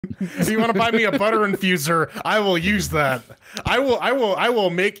If you want to buy me a butter infuser, I will use that. I will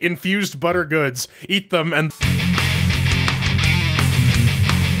make infused butter goods, eat them, and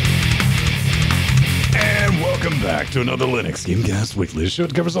welcome back to another LinuxGameCast Weekly show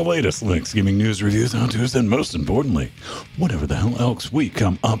that covers the latest Linux gaming news, reviews, how-tos, and most importantly, whatever the hell else we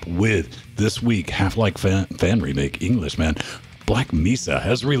come up with. This week, Half-Life fan remake English, man. Black Mesa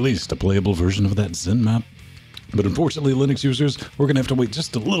has released a playable version of that Xen map. But unfortunately, Linux users, we're going to have to wait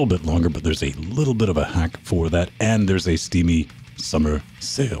just a little bit longer, but there's a little bit of a hack for that, and there's a steamy summer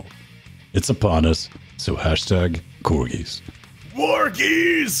sale. It's upon us, so hashtag corgis.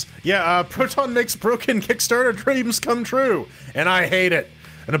 Wargies! Yeah, Proton makes broken Kickstarter dreams come true, and I hate it.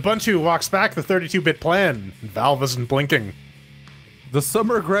 And Ubuntu walks back the 32-bit plan, and Valve isn't blinking. The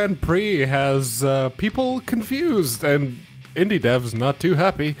Summer Grand Prix has people confused, and indie devs not too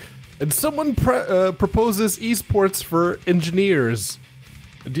happy. And someone proposes esports for engineers.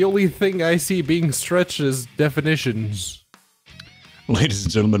 The only thing I see being stretched is definitions. Ladies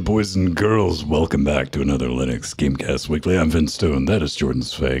and gentlemen, boys and girls, welcome back to another LinuxGameCast Weekly. I'm Vince Stone, that is Jordan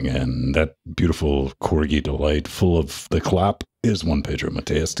Svang, and that beautiful corgi delight full of the clap is one Pedro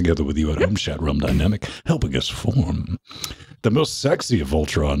Mateus, together with you at home, Chat Realm Dynamic, helping us form the most sexy of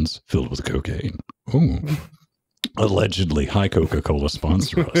Voltrons filled with cocaine. Ooh. Allegedly, hi Coca-Cola,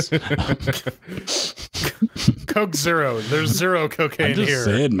 sponsor us. Coke Zero. There's zero cocaine here. I'm just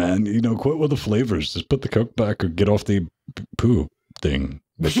saying, man, you know, quit with the flavors. Just put the Coke back or get off the poo thing.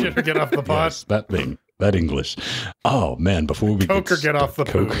 Shit, or get off the pot. Yes, that thing. That English. Oh, man, before we Coke or get off the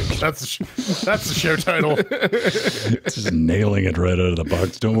poo. That's the show title. Just nailing it right out of the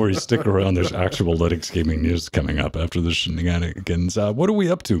box. Don't worry, stick around. There's actual Linux gaming news coming up after the shenanigans. What are we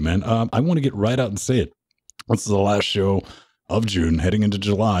up to, man? I want to get right out and say it. This is the last show of June, heading into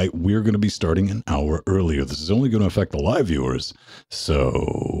July. We're going to be starting an hour earlier. This is only going to affect the live viewers,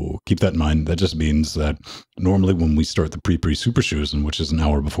 so keep that in mind. That just means that normally when we start the pre-super shows, which is an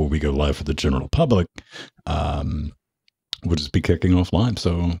hour before we go live for the general public, we'll just be kicking off live.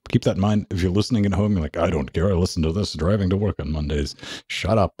 So keep that in mind. If you're listening at home, you're like, I don't care. I listen to this driving to work on Mondays.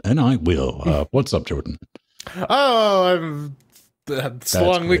 Shut up, and I will. What's up, Jordan? Oh, it's a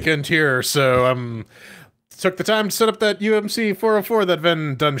long weekend here, so took the time to set up that UMC 404 that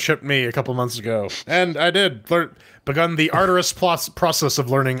Vin done shipped me a couple months ago. And I did begun the arduous process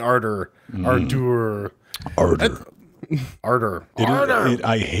of learning Ardor. Ardor.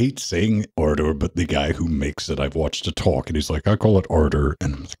 I hate saying Ardor, but the guy who makes it, I've watched a talk, and he's like, I call it Ardor.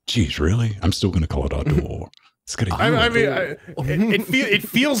 And I'm like, geez, really? I'm still going to call it Ardor. It's gonna it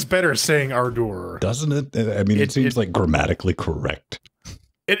feels better saying Ardor. Doesn't it? I mean, it seems like grammatically correct.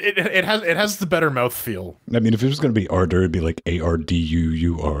 It has the better mouthfeel. I mean, if it was going to be Ardor, it'd be like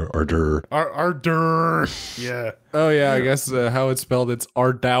A-R-D-U-U-R, Ardor. Ardor. Yeah. Oh, yeah, I guess how it's spelled, it's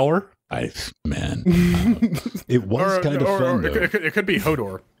Ardour. It was kind of fun, though. It could be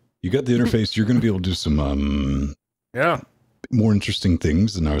Hodor. You got the interface. You're going to be able to do some more interesting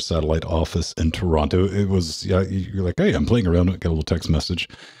things in our satellite office in Toronto. It was, you're like, hey, I'm playing around. I got a little text message.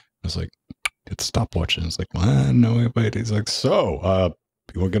 I was like, hit stopwatch. And it's like, well, no, wait. He's like, so,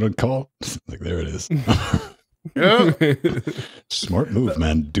 you want to get a call? Like, there it is. Yeah. Smart move,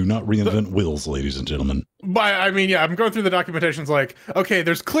 man. Do not reinvent wheels, ladies and gentlemen. But I mean, yeah, I'm going through the documentations like, okay,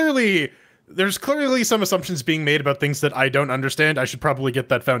 there's clearly some assumptions being made about things that I don't understand. I should probably get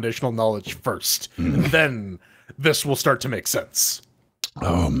that foundational knowledge first. And then this will start to make sense.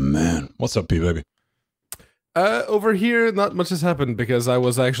 Oh, man. What's up, P-Baby? Over here, not much has happened because I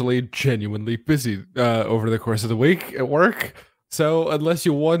was actually genuinely busy over the course of the week at work. So unless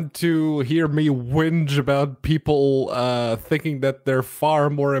you want to hear me whinge about people thinking that they're far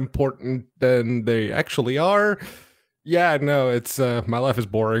more important than they actually are, yeah, no, it's my life is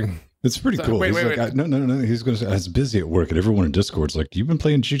boring. It's pretty cool. Wait. No. He's going to say, I was busy at work, and everyone in Discord's like, you've been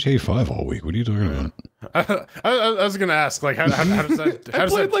playing GTA 5 all week. What are you talking about? I was going to ask, like, how does that... I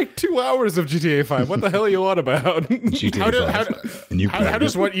played like 2 hours of GTA 5. What the hell are you on about? How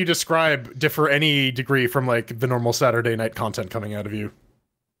does what you describe differ any degree from, like, the normal Saturday night content coming out of you?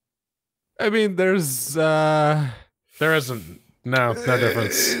 I mean, there's... There isn't. No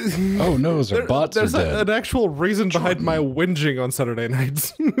difference. Oh no, there's bots are dead. An actual reason behind my whinging on Saturday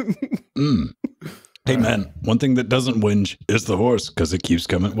nights. Hey man, one thing that doesn't whinge is the horse, because it keeps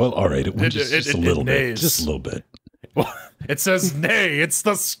coming. Well, all right, it whinges just a little bit. Just a little bit. Well, it says nay, it's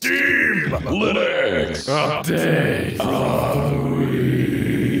the steam! Linux update of the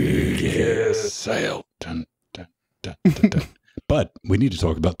week is sailed. Dun, dun, dun, dun, dun. But we need to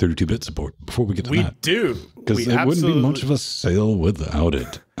talk about 32-bit support before we get to we that. Do. Because it wouldn't be much of a sale without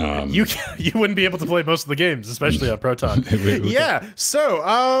it. You wouldn't be able to play most of the games, especially on Proton. Yeah,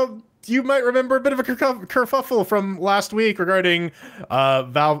 so you might remember a bit of a kerfuffle from last week regarding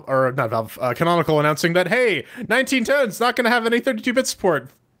Canonical announcing that, hey, 1910's not going to have any 32-bit support,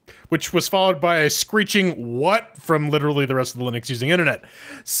 which was followed by a screeching what from literally the rest of the Linux using internet.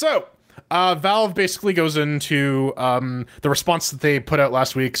 So Valve basically goes into the response that they put out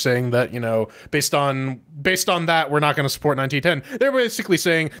last week, saying that, you know, based on that, we're not going to support 1910. They're basically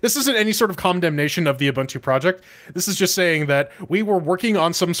saying this isn't any sort of condemnation of the Ubuntu project. This is just saying that we were working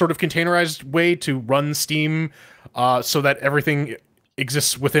on some sort of containerized way to run Steam so that everything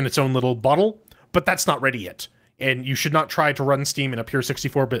exists within its own little bottle, but that's not ready yet. And you should not try to run Steam in a pure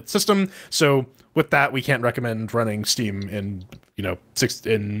 64-bit system. So with that, we can't recommend running Steam in, you know,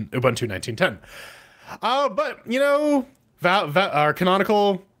 in Ubuntu 1910. But, you know,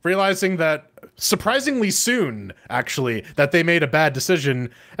 Canonical realizing that surprisingly soon, actually, that they made a bad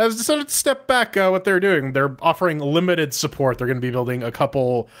decision, has decided to step back what they're doing. They're offering limited support. They're going to be building a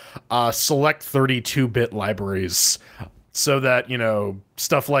couple select 32-bit libraries so that, you know,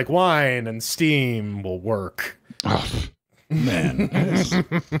 stuff like Wine and Steam will work. Oh, man.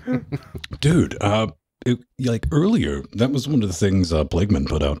 Dude, like earlier, that was one of the things Blakeman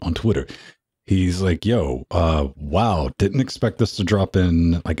put out on Twitter. He's like, yo, wow, didn't expect this to drop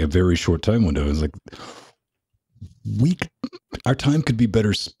in like a very short time window. It's like, our time could be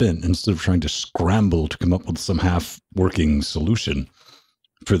better spent instead of trying to scramble to come up with some half-working solution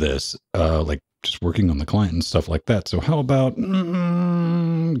for this, like just working on the client and stuff like that. So how about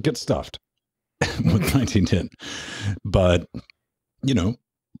get stuffed with 1910? But, you know,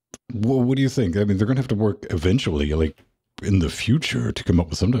 what do you think? I mean, they're going to have to work eventually, like in the future, to come up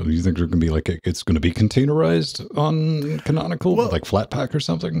with something. Do you think they're going to be like, it's going to be containerized on Canonical, like Flatpak or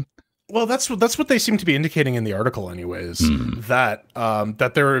something? Well, that's what they seem to be indicating in the article, anyways. That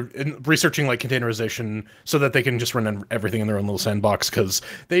that they're researching like containerization so that they can just run everything in their own little sandbox, because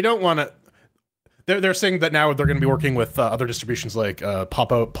they don't want to. They're saying that now they're going to be working with other distributions like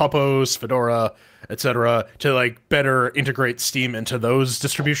Popos, Fedora, etc., to like better integrate Steam into those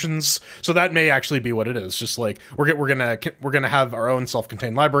distributions. So that may actually be what it is. Just like we're gonna have our own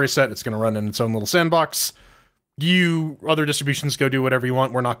self-contained library set. It's going to run in its own little sandbox. You other distributions go do whatever you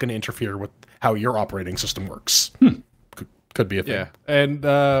want. We're not going to interfere with how your operating system works. Could be a thing. Yeah, and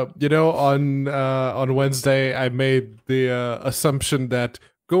you know, on Wednesday, I made the assumption that,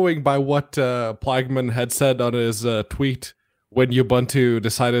 going by what Plagman had said on his tweet when Ubuntu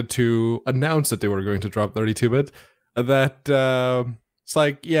decided to announce that they were going to drop 32-bit, that it's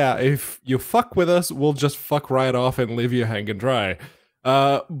like, yeah, if you fuck with us, we'll just fuck right off and leave you hanging dry.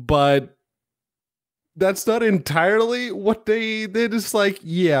 But that's not entirely what they did. It's like,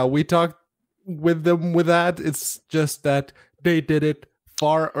 yeah, we talked with them with that. It's just that they did it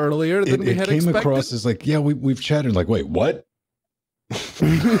far earlier than we had expected. It came across as like, yeah, we've chatted. Like, wait, what?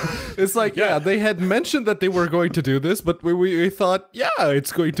 It's like, yeah, they had mentioned that they were going to do this, but we thought, yeah,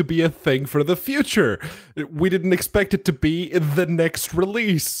 it's going to be a thing for the future. We didn't expect it to be in the next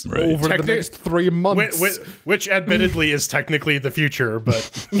release over the next 3 months. Which admittedly is technically the future,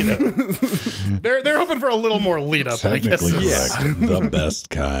 but, you know, they're hoping for a little more lead up, I guess. The best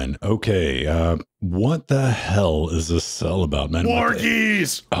kind. Okay, what the hell is this cell about, man?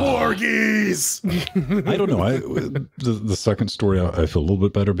 Wargies! Wargies! I don't know. The second story, I feel a little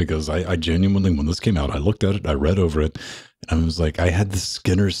bit better, because I genuinely, when this came out, I looked at it, I read over it, and I was like, I had the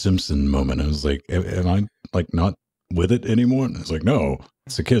Skinner Simpson moment. I was like, am I like not with it anymore? And I was like, no,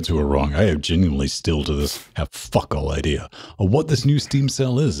 it's the kids who are wrong. I have genuinely still to this have fuck all idea of what this new Steam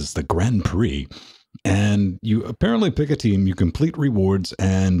cell is. It's the Grand Prix. And you apparently pick a team, you complete rewards,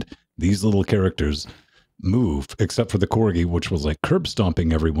 and these little characters move, except for the Corgi, which was like curb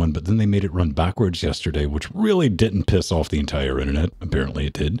stomping everyone, but then they made it run backwards yesterday, which really didn't piss off the entire internet. Apparently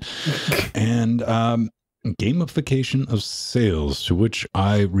it did. And gamification of sales, to which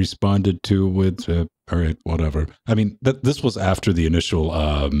I responded to with, all right, whatever. I mean, this was after the initial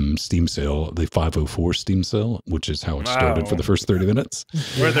Steam sale, the 504 Steam sale, which is how it started for the first 30 minutes.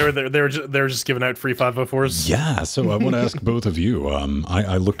 Where they were just giving out free 504s? Yeah, so I want to ask both of you.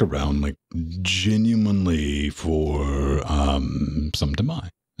 I looked around like genuinely for something to buy.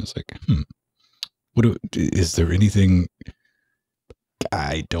 It's like, is there anything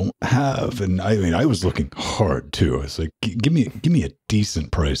I don't have? And I mean, I was looking hard too. I was like, give me a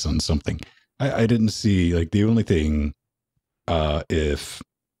decent price on something. I didn't see, like, the only thing, what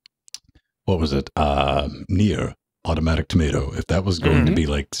was it? Nier Automatic Tomato. If that was going to be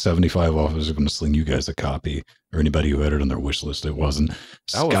like 75 off, I was going to sling you guys a copy, or anybody who had it on their wish list. It wasn't.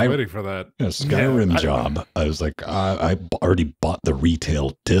 I was waiting for that. Skyrim job. I was like, I already bought the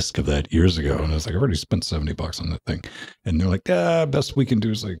retail disc of that years ago, and I was like, I've already spent $70 on that thing. And they're like, best we can do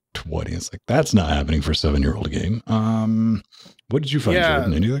is like 20. It's like, that's not happening for a 7-year-old game. What did you find,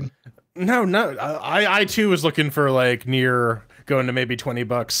 Jordan? Anything? No. I too was looking for like near going to maybe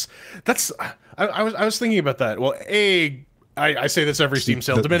 $20. That's I was thinking about that. Well, I say this every Steam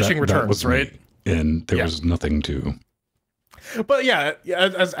sale, diminishing returns, right? And there was nothing to. But yeah,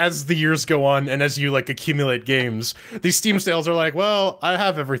 as the years go on and as you like accumulate games, these Steam sales are like, well, I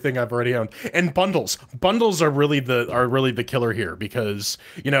have everything I've already owned. And bundles are really the killer here, because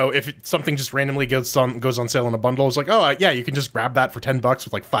you know, if something just randomly goes on sale in a bundle, it's like, oh yeah, you can just grab that for $10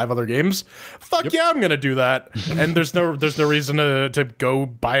 with like 5 other games. Fuck yeah, I'm gonna do that. And there's no reason to go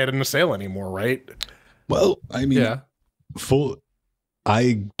buy it in a sale anymore, right? Well, I mean,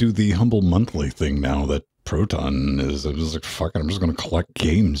 I do the humble monthly thing now that Proton is. I was like, fuck it, I'm just going to collect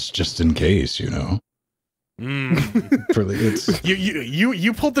games just in case, you know. You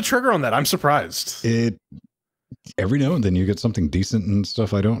pulled the trigger on that. I'm surprised. Every now and then you get something decent and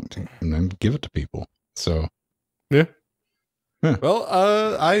stuff. I don't, and then give it to people. So yeah. Well,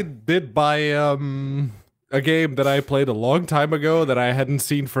 I did buy a game that I played a long time ago that I hadn't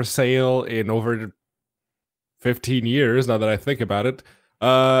seen for sale in over 15 years. Now that I think about it,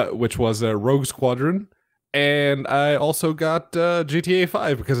 which was Rogue Squadron. And I also got GTA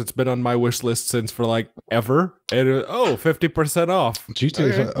 5 because it's been on my wish list since for like ever. And 50% off.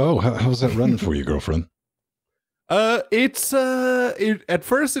 GTA 5. Oh, how's that running for you, girlfriend? At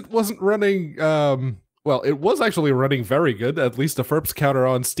first it wasn't running. Well, it was actually running very good. At least the FERPs counter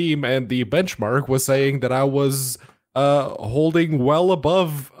on Steam and the benchmark was saying that I was holding well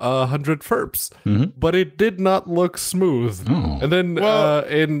above 100 FERPs, but it did not look smooth. And then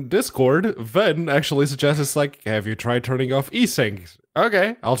in Discord, Ven actually suggests, it's like, have you tried turning off eSync?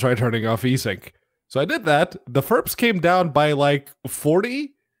 Okay, I'll try turning off eSync. So I did that. The FERPs came down by like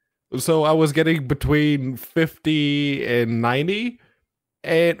 40, so I was getting between 50 and 90.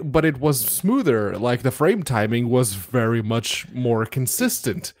 But it was smoother. Like the frame timing was very much more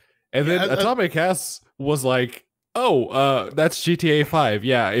consistent. And then Atomic Ass was like, that's GTA 5.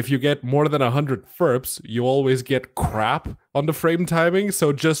 Yeah, if you get more than 100 FERPs, you always get crap on the frame timing,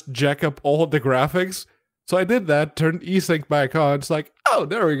 so just jack up all the graphics. So I did that, turned eSync back on. It's like, oh,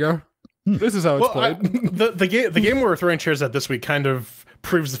 there we go. This is how it's played. The game we're throwing chairs at this week kind of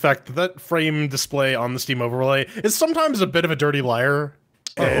proves the fact that frame display on the Steam overlay is sometimes a bit of a dirty liar.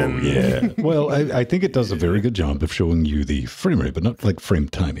 Yeah. Well, I think it does a very good job of showing you the frame rate, but not like frame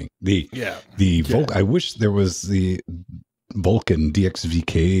timing. I wish there was the Vulkan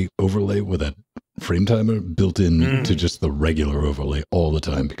DXVK overlay with a frame timer built in to just the regular overlay all the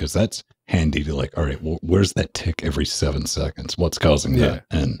time, because that's handy to like, all right, well, where's that tick every 7 seconds? What's causing that?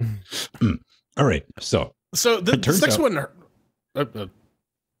 And all right, so this next one.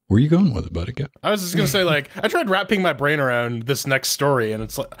 Where are you going with it, buddy? I was just gonna say, like, I tried wrapping my brain around this next story, and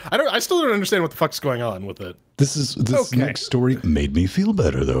it's like I still don't understand what the fuck's going on with it. This next story made me feel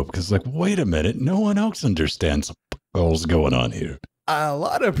better though, because like, wait a minute, no one else understands what's going on here. A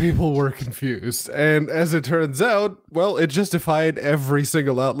lot of people were confused, and as it turns out, well, it justified every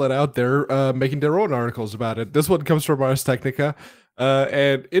single outlet out there making their own articles about it. This one comes from Ars Technica,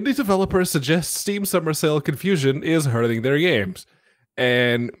 and indie developers suggest Steam Summer Sale confusion is hurting their games.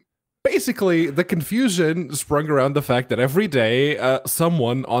 And basically, the confusion sprung around the fact that every day,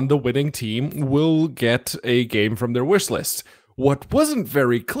 someone on the winning team will get a game from their wish list. What wasn't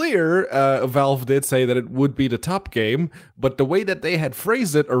very clear, Valve did say that it would be the top game, but the way that they had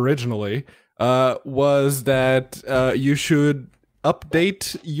phrased it originally was that you should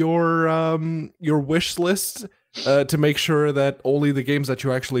update your wish list to make sure that only the games that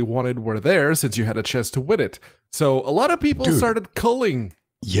you actually wanted were there, since you had a chance to win it. So a lot of people started culling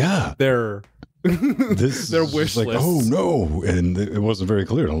their wish like, lists. Oh no, and it wasn't very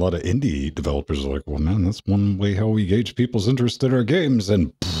clear. And a lot of indie developers are like, well, man, that's one way how we gauge people's interest in our games,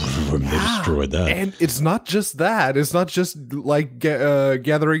 and they destroyed that. And it's not just that. It's not just like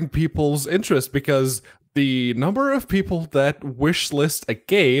gathering people's interest, because the number of people that wish list a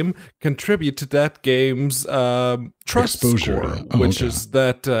game contribute to that game's trust score, which is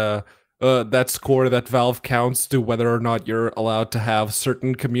that score that Valve counts to whether or not you're allowed to have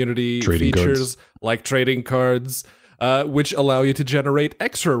certain community features like trading cards, which allow you to generate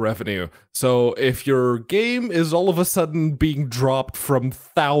extra revenue. So if your game is all of a sudden being dropped from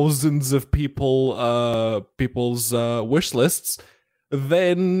thousands of people's wish lists,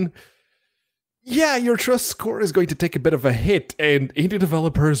 then yeah, your trust score is going to take a bit of a hit, and indie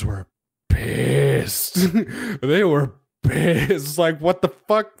developers were pissed. They were pissed. Like, what the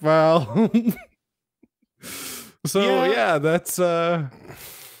fuck, Val? So yeah, that's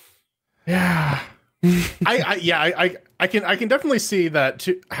yeah. I can definitely see that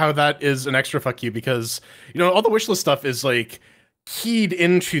how that is an extra fuck you, because all the wishlist stuff is like keyed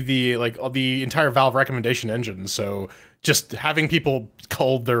into the entire Valve recommendation engine. So just having people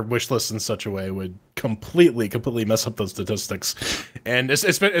cull their wish lists in such a way would completely mess up those statistics, and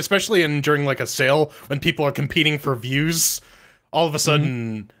especially during like a sale when people are competing for views. All of a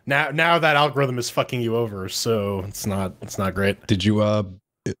sudden, now that algorithm is fucking you over, so it's not great. Did you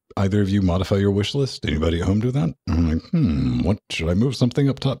either of you modify your wish list? Anybody at home do that? I'm like, what should I move something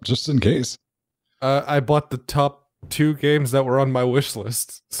up top just in case? I bought the top 2 games that were on my wish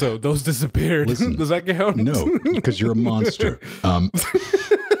list, so those disappeared. Listen, does that count? No, because you're a monster.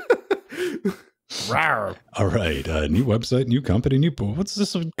 Rawr. All right, new website, new company, new. What's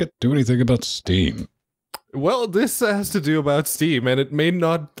this do anything about Steam? Well, this has to do about Steam, and it may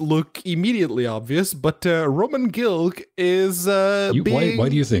not look immediately obvious, but Roman Gilg is Why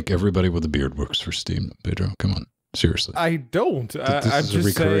do you think everybody with a beard works for Steam, Pedro? Come on, seriously. I don't. I'm is a just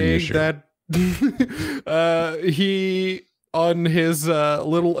recurring saying issue. that he, on his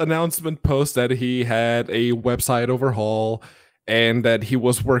little announcement post, that he had a website overhaul and that he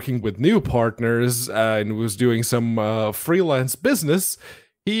was working with new partners and was doing some freelance business.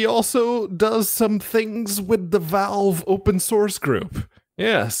 He also does some things with the Valve open source group.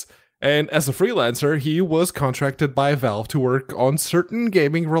 Yes. And as a freelancer, he was contracted by Valve to work on certain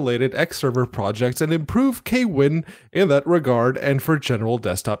gaming-related X server projects and improve KWin in that regard and for general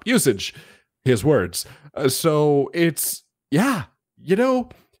desktop usage. His words. So it's,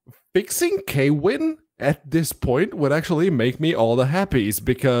 fixing KWin at this point would actually make me all the happies,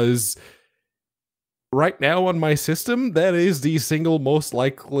 because right now on my system, that is the single most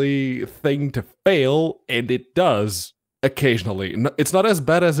likely thing to fail, and it does occasionally. It's not as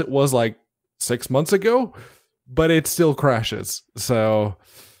bad as it was like 6 months ago, but it still crashes. So,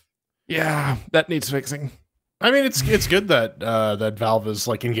 yeah, that needs fixing. I mean, it's good that that Valve is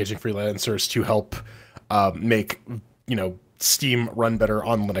like engaging freelancers to help make Steam run better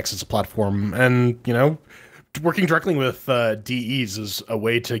on Linux as a platform, and working directly with DEs is a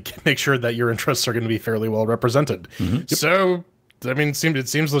way to make sure that your interests are going to be fairly well represented. Yep. So, I mean, it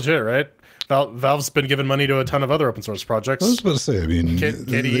seems legit, right? Valve's been giving money to a ton of other open source projects. I was about to say, I mean,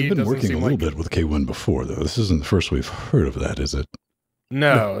 they've been working a little bit with KWin before, though. This isn't the first we've heard of that, is it?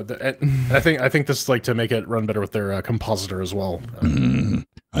 No, I think this is like to make it run better with their compositor as well.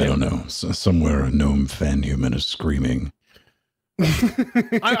 I don't know. Somewhere a gnome fan human is screaming.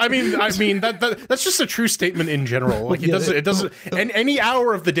 I mean that's just a true statement in general. Like it doesn't. And any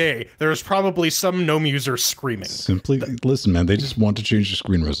hour of the day, there's probably some GNOME user screaming. Simply listen, man. They just want to change the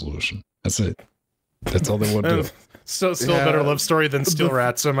screen resolution. That's it. That's all they want to do. Still a better love story than Steel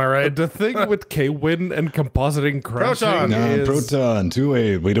Rats, am I right? The thing with KWin and compositing crashing Proton. Proton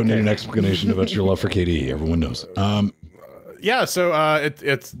 2A. We don't need an explanation about your love for KDE. Everyone knows. Yeah, so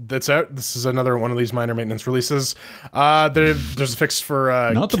it's out. This is another one of these minor maintenance releases. There's a fix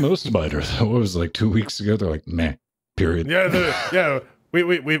for not the most minor. That was like 2 weeks ago. They're like, meh. Period. Yeah.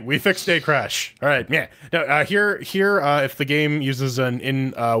 We fixed day crash. All right, yeah. Now, here, if the game uses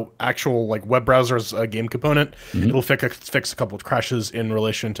an actual like web browser as a game component, it'll fix a couple of crashes in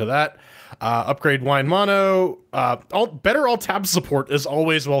relation to that. Upgrade wine mono. Better alt tab support is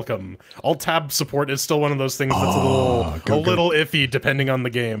always welcome. Alt tab support is still one of those things that's a little iffy depending on the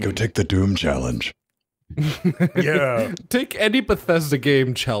game. Go take the Doom challenge. Yeah, take any Bethesda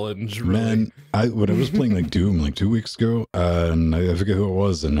game challenge. Really. Man, when I was playing like Doom like 2 weeks ago, and I forget who it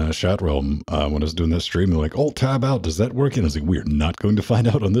was in Chat Realm when I was doing that stream, they're like, "Alt tab out, does that work?" And I was like, "We're not going to find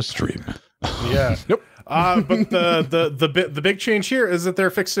out on this stream." Yeah. Nope. But the big change here is that they're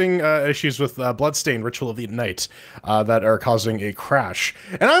fixing issues with Bloodstained Ritual of the Night that are causing a crash,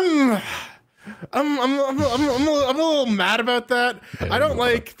 and I'm a little mad about that. I don't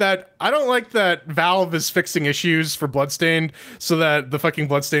like that Valve is fixing issues for Bloodstained so that the fucking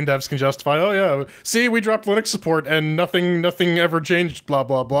Bloodstained devs can justify, oh yeah, see, we dropped Linux support and nothing ever changed, blah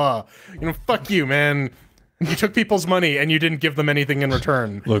blah blah. Fuck you, man. You took people's money and you didn't give them anything in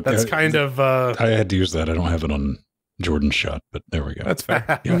return. Look, that's kind of I had to use that. I don't have it on Jordan's shot, but there we go. That's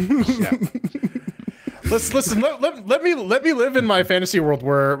fair. Yeah. Listen. Let me live in my fantasy world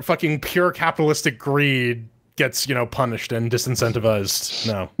where fucking pure capitalistic greed gets punished and disincentivized.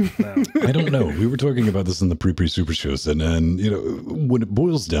 No. I don't know. We were talking about this in the pre super shows, and when it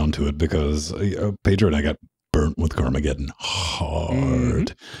boils down to it, because Pedro and I got burnt with Carmageddon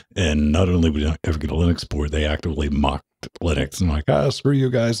hard. And not only would you ever get a Linux board, they actively mocked Linux and like, screw you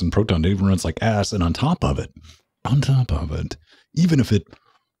guys. And Proton even runs like ass. And on top of it, even if it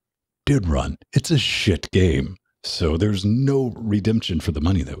did run, it's a shit game. So there's no redemption for the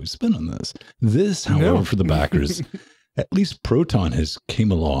money that we spent on this. This, however, for the backers, at least Proton has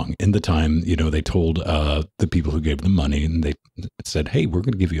came along in the time, you know, they told the people who gave them money and they said, hey, we're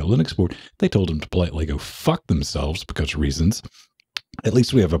going to give you a Linux board. They told them to politely go fuck themselves because of reasons. At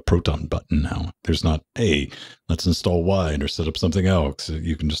least we have a Proton button now. There's not, hey, let's install Wine or set up something else.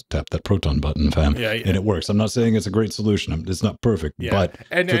 You can just tap that Proton button, fam, and it works. I'm not saying it's a great solution. It's not perfect, but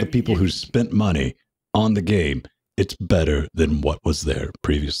for the people who spent money on the game, it's better than what was there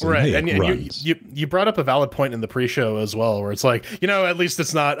previously. Right, hey, and you brought up a valid point in the pre-show as well, where it's like, you know, at least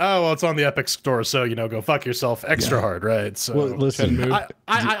it's not, oh, well, it's on the Epic Store, so, you know, go fuck yourself extra hard, right? So, well, listen, I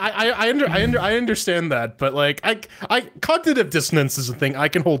understand that, but like, I cognitive dissonance is a thing. I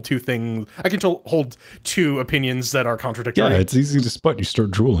can hold two things. I can hold two opinions that are contradictory. Yeah, it's easy to spot. You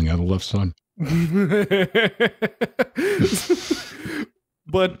start drooling on the left side.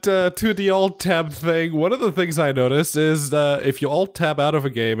 But to the alt-tab thing, one of the things I noticed is if you alt-tab out of a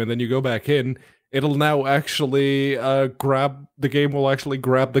game and then you go back in, it'll now actually the game will actually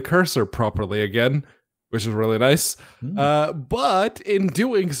grab the cursor properly again, which is really nice. But in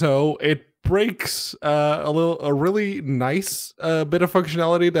doing so, it breaks a really nice bit of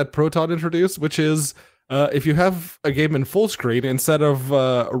functionality that Proton introduced, which is if you have a game in full screen, instead of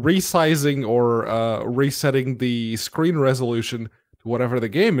resizing or resetting the screen resolution to whatever the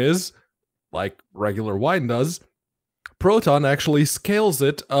game is, like regular Wine does, Proton actually scales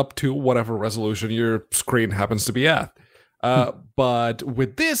it up to whatever resolution your screen happens to be at. But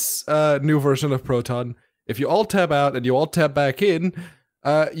with this new version of Proton, if you alt-tab out and you alt-tab back in,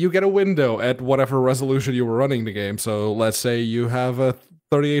 you get a window at whatever resolution you were running the game. So let's say you have a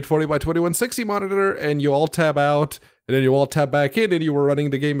 3840 by 2160 monitor and you alt-tab out and then you alt-tab back in and you were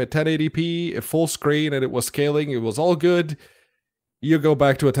running the game at 1080p, at full screen, and it was scaling, it was all good. You go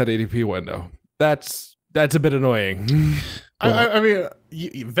back to a 1080p window. That's a bit annoying. I mean,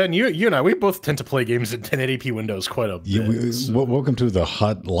 Ven, you and I, we both tend to play games in 1080p windows quite a bit. Welcome to the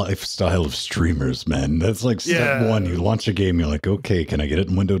hot lifestyle of streamers, man. That's like step one. You launch a game, you're like, okay, can I get it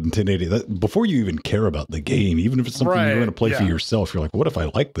in windowed in 1080? Before you even care about the game, even if it's something you're going to play for yourself, you're like, what if I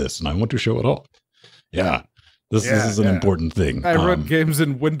like this and I want to show it off? Yeah, this is an important thing. I run games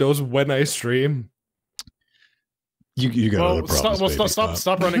in Windows when I stream. You got other problems.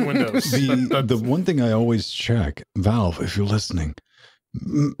 Stop running Windows. The one thing I always check, Valve, if you're listening,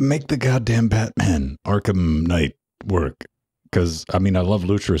 make the goddamn Batman Arkham Knight work. Because, I mean, I love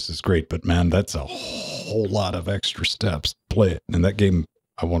Lutrous, it's great, but man, that's a whole lot of extra steps. Play it. And that game,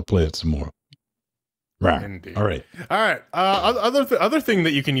 I want to play it some more. Right. Indeed. All right. Other thing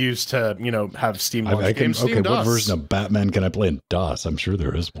that you can use to, you know, have Steam launch games. Steam DOS. What version of Batman can I play in DOS? I'm sure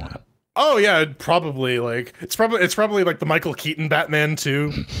there is one. Oh yeah, probably like it's probably like the Michael Keaton Batman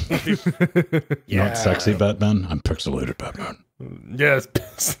too. Not sexy Batman. I'm pixelated Batman. Yeah, it's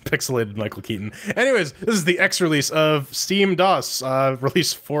pixelated Michael Keaton. Anyways, this is the X release of Steam DOS,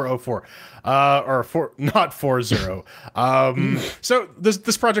 release 404, or not 40. So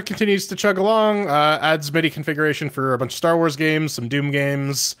this project continues to chug along. Adds MIDI configuration for a bunch of Star Wars games, some Doom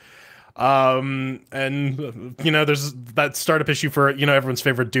games. And you know, there's that startup issue for, you know, everyone's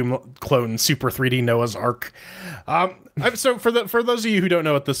favorite Doom clone, Super 3D Noah's Ark. So for those of you who don't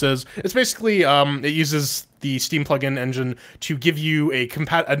know what this is, it's basically it uses the Steam plugin engine to give you a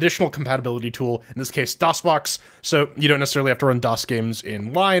additional compatibility tool, in this case DOSBox, so you don't necessarily have to run DOS games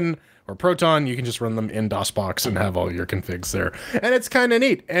in Wine or Proton. You can just run them in DOSBox and have all your configs there, and it's kind of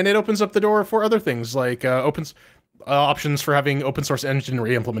neat. And it opens up the door for other things like options for having open source engine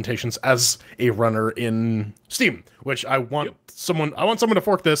re-implementations as a runner in Steam, which I want someone to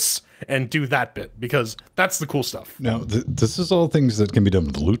fork this and do that bit, because that's the cool stuff. Now, this is all things that can be done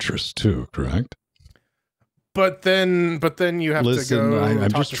with Lutrous too, correct? But then you have to go.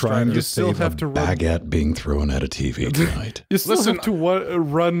 I'm just trying to still have to run baguette being thrown at a TV tonight. You still have to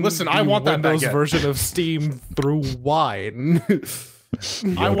run. Listen, I want that Windows baguette version of Steam through Wine.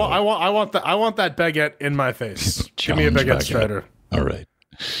 I want that baguette in my face. Give me a baguette strider. All right,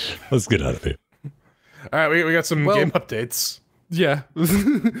 let's get out of here. All right, we got some game updates. Yeah,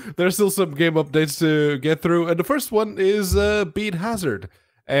 there's still some game updates to get through, and the first one is Beat Hazard.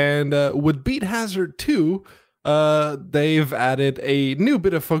 And with Beat Hazard 2, they've added a new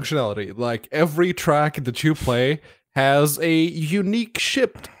bit of functionality. Like every track that you play has a unique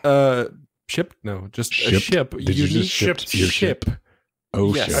shipped. No, just shipped? a ship. Did you just shipped your ship?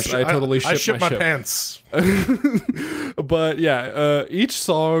 Oh, yes, shit. I totally shit I shit my ship. pants. But yeah, each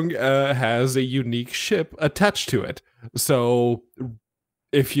song has a unique ship attached to it. So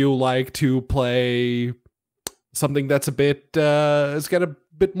if you like to play something that's a bit, it's got a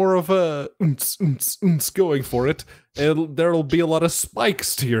bit more of a going for it, there'll be a lot of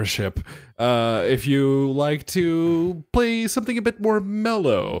spikes to your ship. If you like to play something a bit more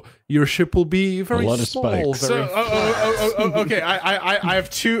mellow, your ship will be very A lot of small. spikes. Very Okay. I have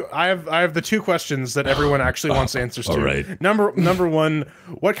two. I have the two questions that everyone actually wants answers to. All right. Number one,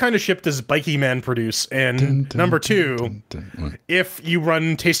 what kind of ship does Bikey Man produce? And number two, if you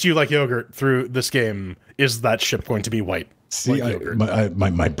run Taste You Like Yogurt through this game, is that ship going to be white? See, Like yogurt?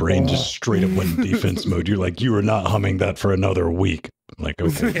 my brain just straight up went in defense mode. You're like, you are not humming that for another week. I'm like,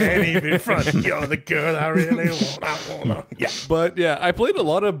 okay. Can't even front. You're the girl I really wanna. Yeah. But yeah, I played a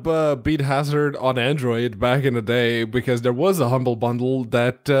lot of Beat Hazard on Android back in the day because there was a Humble Bundle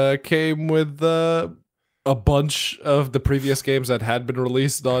that came with a bunch of the previous games that had been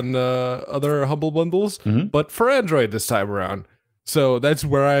released on other Humble Bundles, but for Android this time around. So that's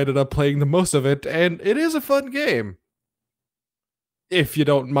where I ended up playing the most of it, and it is a fun game. If you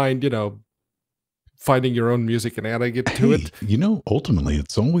don't mind, finding your own music and adding it to it. Ultimately,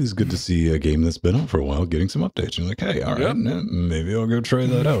 it's always good to see a game that's been out for a while getting some updates. You're like, hey, all right, maybe I'll go try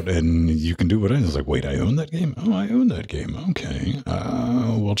that out. And you can do what I was like, wait, I own that game? Oh, I own that game. Okay.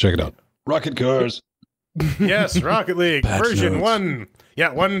 We'll check it out. Rocket Cars. Yes, Rocket League Patch version notes. 1.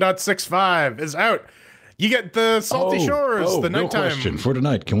 Yeah, 1.65 is out. You get the Salty Shores, the nighttime. Question for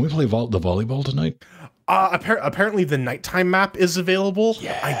tonight. Can we play the volleyball tonight? Apparently the nighttime map is available.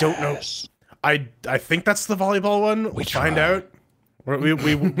 Yes. I don't know. I think that's the volleyball one. We'll find out.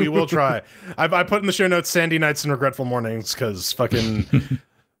 We will try. I put in the show notes Sandy nights and regretful mornings because fucking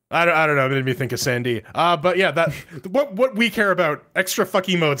I don't know. It made me think of Sandy. But yeah, that what we care about, extra fuck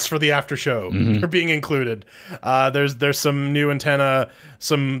emotes for the after show are being included. There's some new antenna,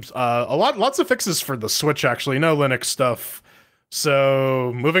 lots of fixes for the Switch actually. No Linux stuff.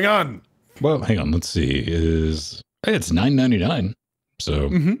 So moving on. Well, hang on. Let's see. It's $9.99. So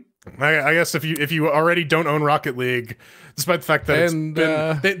I guess if you already don't own Rocket League, despite the fact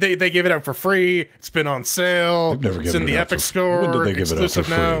that they gave it out for free, it's been on sale. It's in the Epic Store. When did they give it out for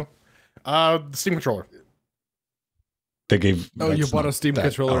free? Now. The Steam controller. They gave. You bought a Steam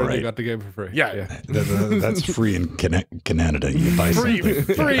controller and you got the game for free. Yeah. That's free in Canada. You buy something.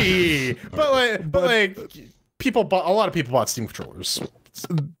 Free. But a lot of people bought Steam controllers.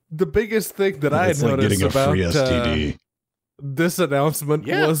 The biggest thing that I it's like noticed getting a about free STD. This announcement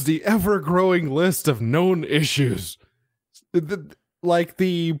was the ever-growing list of known issues. Like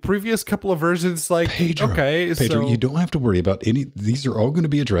the previous couple of versions, like, Pedro, so you don't have to worry about any. These are all going to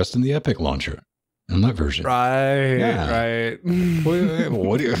be addressed in the Epic launcher. In that version. Right.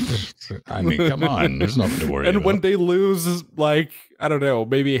 What do you, I mean, come on. There's nothing to worry about. And when they lose, like, I don't know,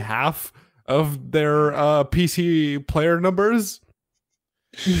 maybe half of their PC player numbers.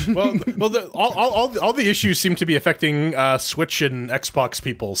 All the issues seem to be affecting Switch and Xbox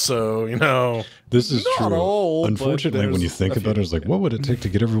people. So this is not true. all, Unfortunately, when you think about it, it's like, what would it take to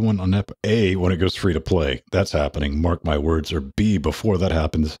get everyone on A when it goes free to play? That's happening. Mark my words. Or B, before that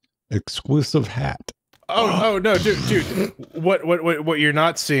happens, exclusive hat. Oh no, dude! What you're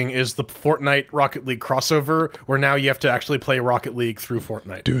not seeing is the Fortnite Rocket League crossover, where now you have to actually play Rocket League through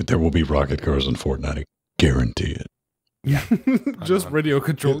Fortnite. Dude, there will be rocket cars in Fortnite. I guarantee it. Yeah, just radio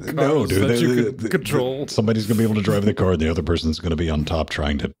controlled cars no, dude, that you can control. Somebody's gonna be able to drive the car, and the other person's gonna be on top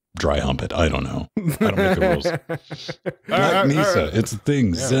trying to dry hump it. I don't know. I don't make the rules. Like Mesa, it's a thing.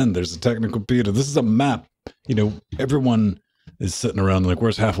 Yeah. Xen, there's a technical beta. This is a map. Everyone is sitting around like,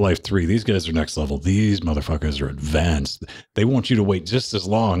 where's Half-Life 3? These guys are next level. These motherfuckers are advanced. They want you to wait just as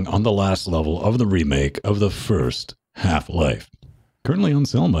long on the last level of the remake of the first Half-Life. Currently on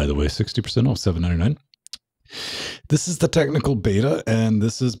sale, by the way, 60% off, $7.99. This is the technical beta, and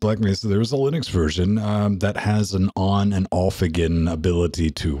this is Black Mesa. There's a Linux version that has an on and off again ability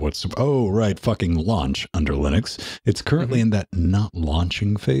to fucking launch under Linux. It's currently in that not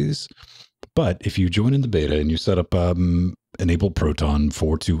launching phase. But if you join in the beta and you set up enable Proton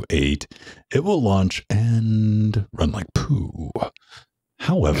 428, it will launch and run like poo.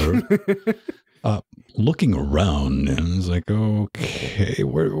 However, looking around, and it's like, okay,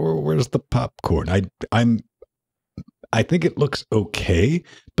 where's the popcorn? I think it looks okay,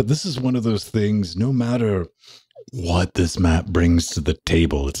 but this is one of those things, no matter what this map brings to the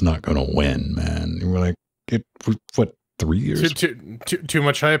table, it's not going to win, man. And we're like, 3 years? Too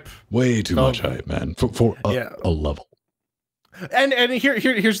much hype? Way too much hype, man, for a level. And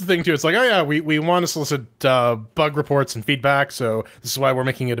here's the thing too. It's like, oh yeah, we want to solicit bug reports and feedback, so this is why we're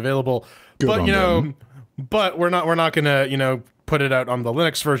making it available. Good but on you know, them. but we're not gonna put it out on the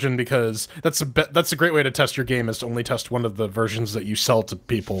Linux version, because that's a great way to test your game, is to only test one of the versions that you sell to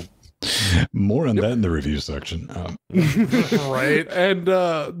people. More on that in the review section. Right.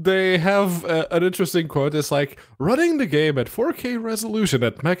 And they have an interesting quote. It's like, running the game at 4K resolution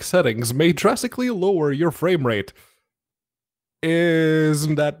at max settings may drastically lower your frame rate.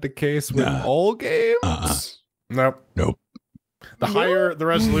 Isn't that the case with all games? Nope. The higher the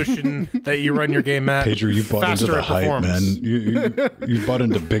resolution that you run your game at, Pager, you bought into the hype, man. You bought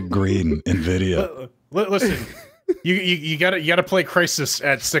into Big Green NVIDIA. Listen, you gotta play Crysis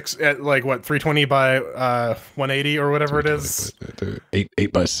at like what, 320 by 180 or whatever it is.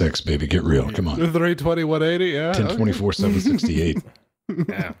 8 by 6, baby. Get real. Come on. 320, 180, yeah. 1024, 768.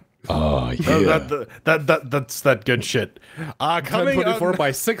 Yeah. Oh yeah. That's that good shit. Coming 1024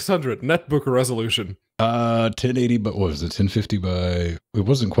 by 600 netbook resolution. 1080, but what was it? 1050 by. It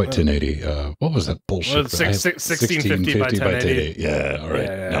wasn't quite 1080. What was that bullshit? 1650 by 1080. Yeah. All right.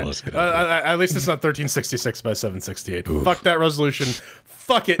 Yeah. Now let's get at least it's not 1366 by 768. Oof. Fuck that resolution.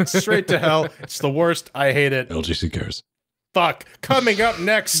 Fuck it. Straight to hell. It's the worst. I hate it. LGC cares. Fuck. Coming up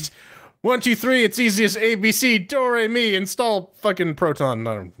next. 1, 2, 3. It's easy as ABC. Do re mi. Install fucking Proton.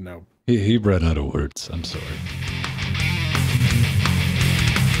 No. He ran out of words. I'm sorry.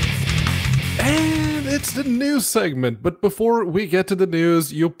 And it's the news segment. But before we get to the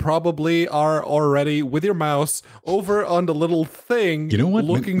news, you probably are already with your mouse over on the little thing, you know what?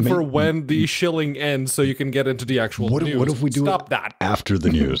 looking for when the shilling ends so you can get into the actual news. What if we do Stop it that after the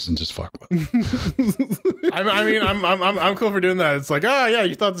news and just fuck with it? I mean, I'm cool for doing that. It's like, oh yeah,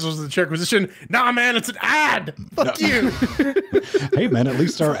 you thought this was the CHAIRQASITION. Nah, man, it's an ad. Fuck you. Hey, man, at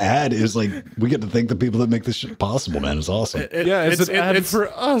least our ad is like, we get to thank the people that make this shit possible, man. It's awesome. It's an ad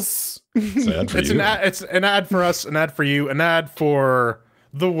for us. It's an ad for you. It's an ad for us, an ad for you, an ad for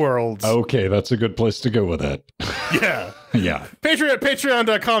the world. Okay, that's a good place to go with that. Yeah. Yeah.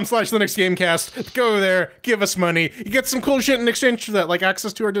 Patreon.com/LinuxGameCast. Go there, give us money. You get some cool shit in exchange for that, like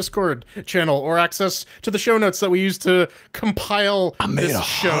access to our Discord channel or access to the show notes that we use to compile I made this a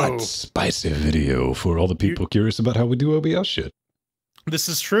show. hot, spicy video for all the people curious about how we do OBS shit. This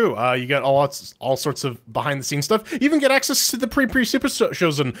is true. You get all sorts of behind-the-scenes stuff. You even get access to the Super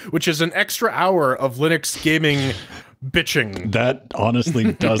Chosen, which is an extra hour of Linux gaming bitching. That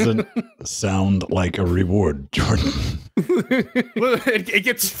honestly doesn't sound like a reward, Jordan. It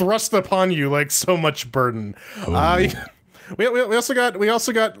gets thrust upon you like so much burden. Oh. We also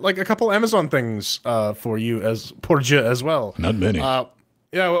got like a couple Amazon things for you as well. Not many.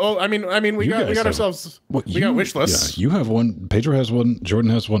 Yeah, well, I mean, we got ourselves. We got wish lists. Yeah, you have one. Pedro has one. Jordan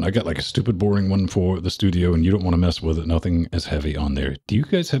has one. I got like a stupid, boring one for the studio, and you don't want to mess with it. Nothing is heavy on there. Do you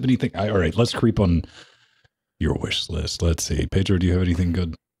guys have anything? All right, let's creep on your wish list. Let's see. Pedro, do you have anything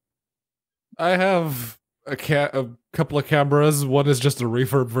good? I have a couple of cameras. One is just a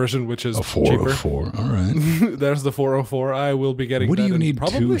refurb version, which is a 404. cheaper. All right. There's the 404. I will be getting. What do that you in need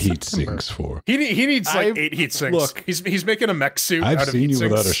probably 2 heat September. sinks for? He needs like 8 heat sinks. Look, he's making a mech suit. I've out of seen heat you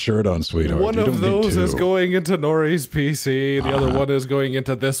sinks. without a shirt on, sweetheart. One You of don't need those is 2. going into Nori's PC. The other one is going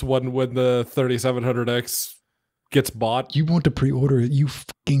into this one when the 3700X gets bought. You want to pre-order it, you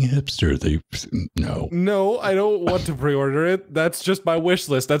fucking hipster. No, I don't want to pre-order it. That's just my wish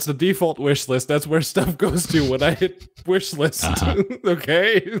list. That's the default wish list. That's where stuff goes to when I hit wish list.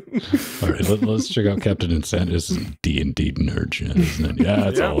 Okay. All right, let's check out Captain Insanus D&D nerd shit, isn't it? Yeah,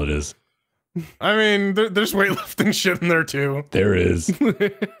 that's all it is. I mean, there's weightlifting shit in there too. There is.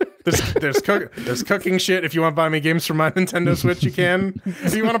 There's cooking shit. If you want to buy me games for my Nintendo Switch, you can.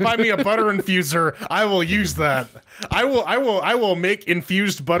 If you want to buy me a butter infuser, I will use that. I will make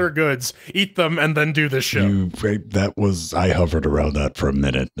infused butter goods, eat them, and then do this show. I hovered around that for a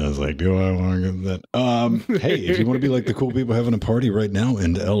minute. I was like, do I want to get that? Hey, if you want to be like the cool people having a party right now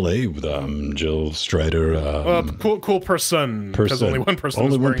in LA with Jill Strider. Cool person. Because only one person.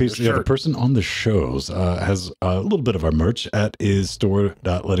 Only is one wearing piece. the Yeah, the shirt. person on the shows has a little bit of our merch at is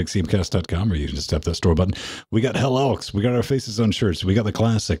store.linuxgamecast.com, where you can just tap that store button. We got Hell Elks. We got our faces on shirts. We got the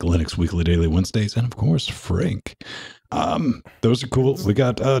classic Linux Weekly Daily Wednesdays, and of course Frank. Those are cool. We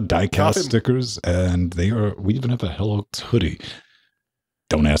got die-cast stickers, and we even have a Hell Elks hoodie.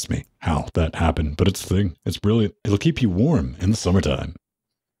 Don't ask me how that happened, but it's a thing. It's brilliant. It'll keep you warm in the summertime.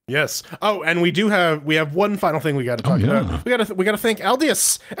 Yes. Oh, and we have one final thing we got to talk about. We got to thank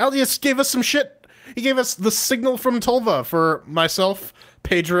Aldius. Aldius gave us some shit. He gave us the signal from Tolva for myself,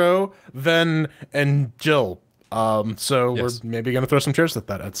 Pedro, Ven, and Jill. So Yes. we're maybe going to throw some chairs at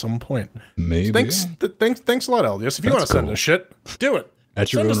that at some point. Maybe. Thanks a lot, Elias. If you want to send us shit, do it.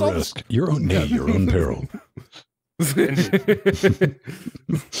 At your Send us own all risk. Your own knee, your own peril.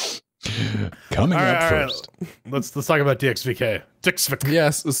 Coming up first. Let's talk about DXVK. DXVK.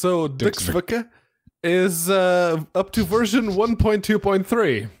 Yes, so DXVK is up to version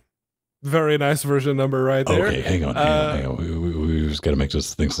 1.2.3. Very nice version number right there. Okay, hang on. We just got to make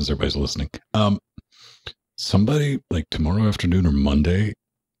this thing since everybody's listening. Somebody, like tomorrow afternoon or Monday,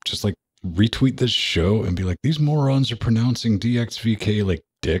 just like retweet this show and be like, these morons are pronouncing DXVK like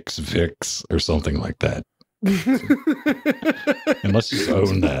DXVK or something like that. And let's just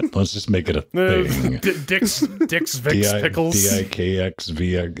own that. Let's just make it a thing. DXVK pickles.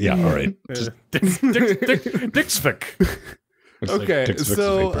 DIKXV. Yeah, all right. DXVK. Okay,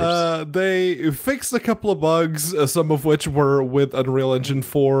 so they fixed a couple of bugs, some of which were with Unreal Engine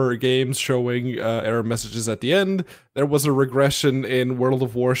 4 games showing error messages at the end. There was a regression in World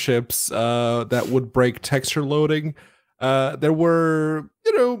of Warships that would break texture loading. There were,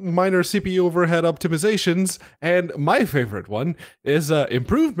 minor CPU overhead optimizations, and my favorite one is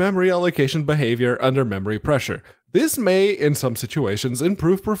improved memory allocation behavior under memory pressure. This may, in some situations,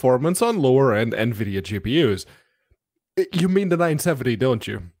 improve performance on lower-end NVIDIA GPUs. You mean the 970, don't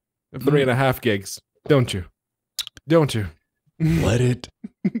you? 3.5 gigs, don't you? Don't you? Let it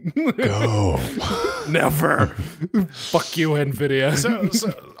go. Never. Fuck you, NVIDIA.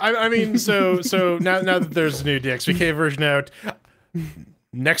 So now that there's a new DXVK version out,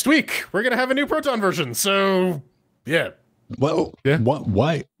 next week we're gonna have a new Proton version. So yeah. Well, yeah.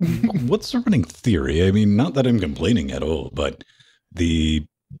 Why? What's the running theory? I mean, not that I'm complaining at all, but the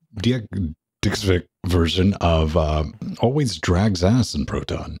DXVK version of always drags ass in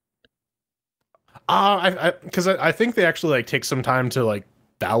Proton. Because I think they actually take some time to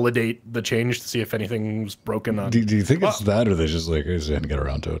validate the change to see if anything's broken on. Do you think it's that, or they just I just didn't get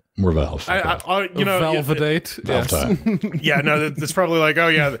around to it? More Valve. Validate. Valve time. Yeah, no, it's probably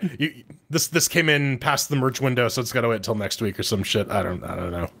this came in past the merge window, so it's got to wait until next week or some shit. I don't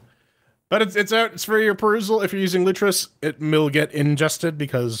know. But it's out. It's for your perusal. If you're using Lutris, it will get ingested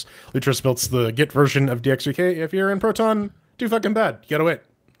because Lutris built the Git version of DXVK. If you're in Proton, too fucking bad. You gotta wait.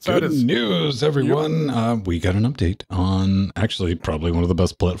 So Good news, everyone. We got an update on actually probably one of the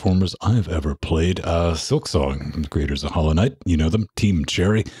best platformers I've ever played, Silksong, the creators of Hollow Knight. You know them, Team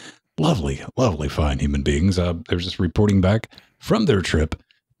Cherry. Lovely, lovely, fine human beings. They're just reporting back from their trip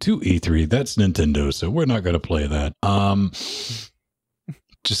to E3. That's Nintendo, so we're not going to play that.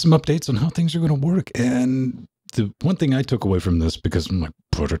 Just some updates on how things are going to work. And the one thing I took away from this, because I'm like,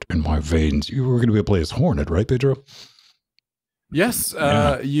 put it in my veins, you were going to be able to play as Hornet, right, Pedro? Yes,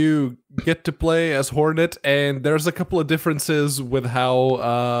 you get to play as Hornet, and there's a couple of differences with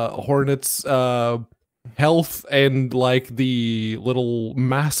how Hornet's health and the little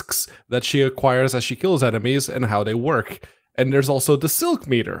masks that she acquires as she kills enemies and how they work. And there's also the Silk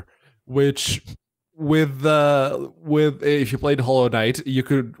meter, which with if you played Hollow Knight, you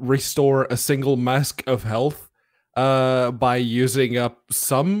could restore a single mask of health by using up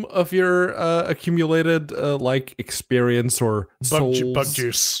some of your accumulated experience or bug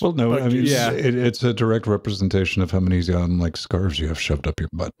juice. Well, no, bug juice. It's a direct representation of how many scarves you have shoved up your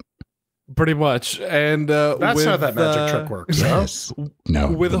butt. Pretty much, and that's how that magic trick works. Yes.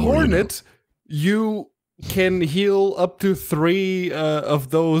 No, with Hornet, you can heal up to 3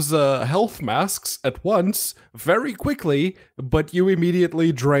 of those health masks at once very quickly, but you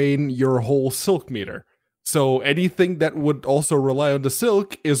immediately drain your whole Silk meter. So anything that would also rely on the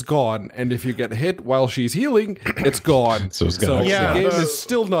Silk is gone, and if you get hit while she's healing, it's gone. So the game is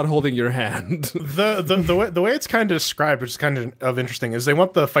still not holding your hand. The way it's kind of described, which is kind of interesting, is they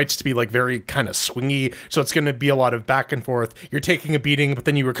want the fights to be very kind of swingy. So it's going to be a lot of back and forth. You're taking a beating, but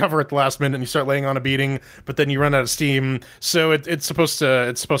then you recover at the last minute, and you start laying on a beating, but then you run out of steam. So it's supposed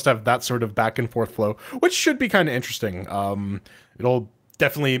to have that sort of back and forth flow, which should be kind of interesting. It'll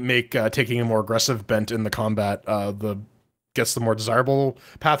definitely make taking a more aggressive bent in the combat the more desirable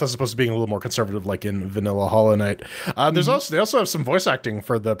path as opposed to being a little more conservative like in vanilla Hollow Knight. They also have some voice acting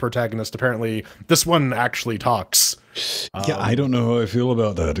for the protagonist. Apparently this one actually talks. Yeah, I don't know how I feel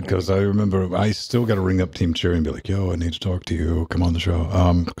about that, because I remember I still got to ring up Team Cherry and be like, yo, I need to talk to you. Come on the show.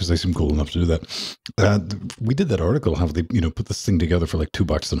 Because they seem cool enough to do that. We did that article, how they, put this thing together for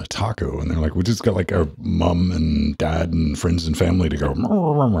 $2 and a taco. And they're like, we just got our mom and dad and friends and family to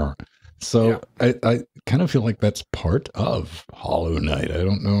go. So I kind of feel like that's part of Hollow Knight. I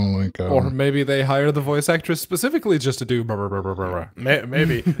don't know, like, or maybe they hire the voice actress specifically just to do.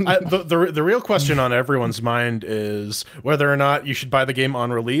 Maybe. The real question on everyone's mind is whether or not you should buy the game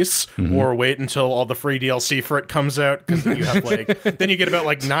on release or wait until all the free DLC for it comes out, because you have then you get about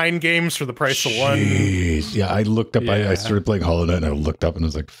like 9 games for the price of one. Yeah, I looked up. I started playing Hollow Knight and I looked up and it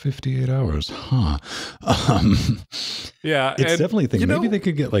was like 58 hours. Huh. Yeah, it's definitely a thing. Maybe they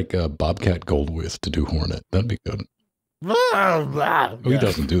could get like Bobcat Goldthwait to do Hornet. That'd be good. He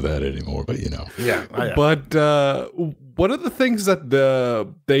doesn't do that anymore, but Yeah. But one of the things that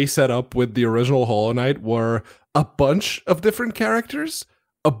they set up with the original Hollow Knight were a bunch of different characters.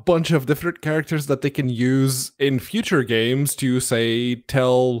 That they can use in future games to, say,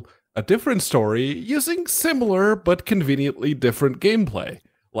 tell a different story using similar but conveniently different gameplay.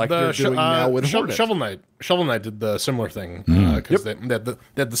 Like they're doing now with Shovel Knight. Shovel Knight did the similar thing because they had the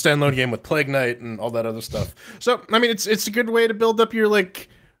standalone game with Plague Knight and all that other stuff. So I mean, it's a good way to build up your like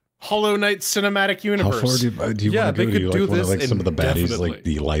Hollow Knight cinematic universe. How far do you want to go? They could do this like some of the baddies, like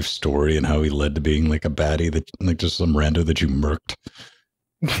the life story and how he led to being like a baddie that like just some rando that you murked.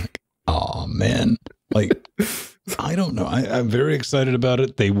 Oh man, like I don't know. I'm very excited about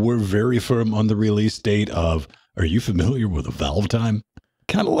it. They were very firm on the release date of. Are you familiar with a Valve time?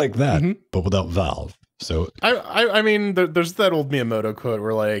 Kind of like that, but without Valve. So I mean, there's that old Miyamoto quote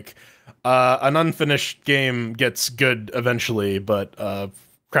where like an unfinished game gets good eventually, but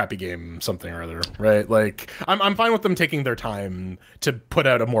crappy game something or other, right? Like I'm fine with them taking their time to put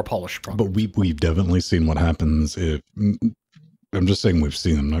out a more polished product. But we've definitely seen what happens if. I'm just saying we've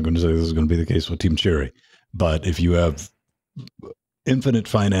seen. I'm not going to say this is going to be the case with Team Cherry, but if you have infinite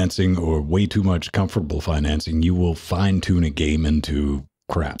financing or way too much comfortable financing, you will fine tune a game into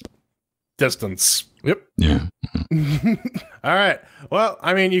crap. Distance. Yep. Yeah. All right. Well,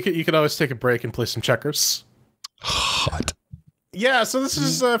 I mean, you could always take a break and play some checkers. Hot. Yeah, so this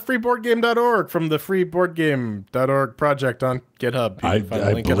is freeboardgame.org from the freeboardgame.org project on GitHub. I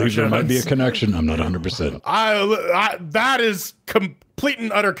believe there might be a connection. I'm not 100%. That is complete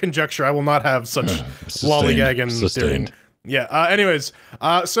and utter conjecture. I will not have such lollygagging theory. Yeah. Anyways,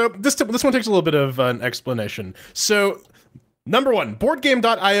 so this one takes a little bit of an explanation. So, number one,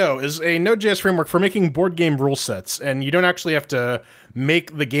 BoardGame.io is a Node.js framework for making board game rule sets, and you don't actually have to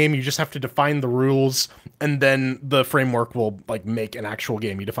make the game. You just have to define the rules, and then the framework will like make an actual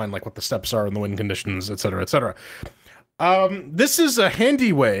game. You define like what the steps are and the win conditions, etc., etc. This is a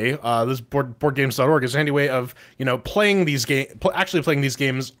handy way. This boardgames.org is a handy way of playing these actually playing these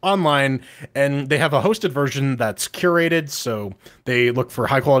games online, and they have a hosted version that's curated. So they look for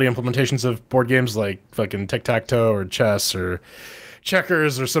high quality implementations of board games like fucking tic-tac-toe or chess or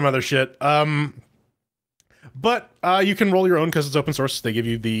checkers or some other shit. But you can roll your own because it's open source. They give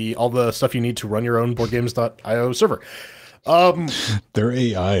you all the stuff you need to run your own boardgames.io server. Their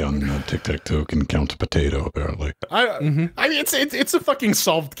AI on tic-tac-toe can count a potato, apparently. I mean, it's a fucking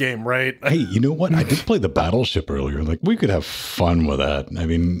solved game, right? Hey, you know what? I did play the Battleship earlier. Like, we could have fun with that. I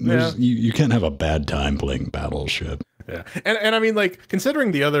mean, you can't have a bad time playing Battleship. Yeah, and I mean, like,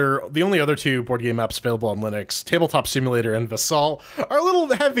 considering the only other 2 board game apps available on Linux, Tabletop Simulator and Vassal, are a little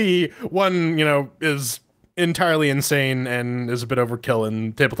heavy. One, is entirely insane and is a bit overkill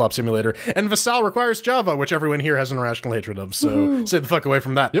in Tabletop Simulator, and Vassal requires Java, which everyone here has an irrational hatred of, so stay the fuck away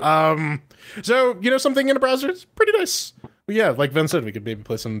from that. Yep. So something in a browser is pretty nice. But yeah, like Ven said, we could maybe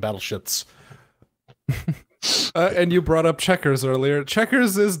play some battleships. And you brought up Checkers earlier.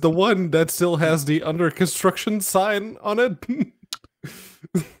 Checkers is the one that still has the under construction sign on it.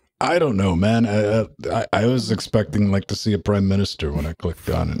 I don't know, man. I was expecting like to see a prime minister when I clicked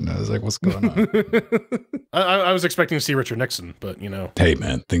on it, and I was like, "What's going on?" I was expecting to see Richard Nixon, but Hey,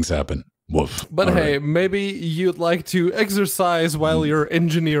 man, things happen. Woof. But All hey, right. maybe you'd like to exercise while you're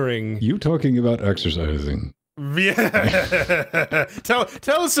engineering. You talking about exercising? Yeah.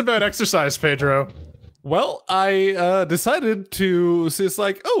 Tell us about exercise, Pedro. Well, I decided to see. It's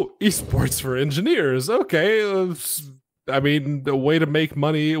like, oh, esports for engineers. Okay. I mean, the way to make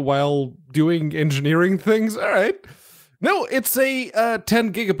money while doing engineering things. All right. No, it's a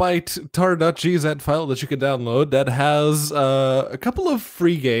 10 gigabyte tar.gz file that you can download that has a couple of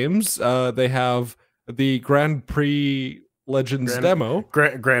free games. They have the Grand Prix Legends demo.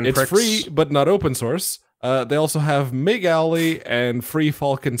 Grand It's Prix. free, but not open source. They also have Mig Alley and Free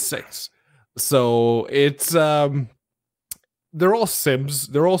Falcon 6. So it's they're all sims.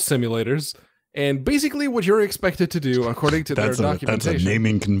 They're all simulators. And basically what you're expected to do, according to their documentation... That's a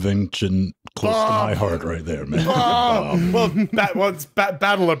naming convention close to my heart right there, man. Well, it's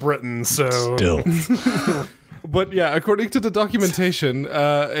Battle of Britain, so... Still. But yeah, according to the documentation,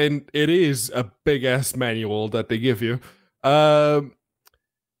 and it is a big ass manual that they give you.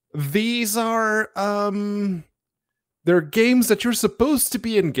 These are they're games that you're supposed to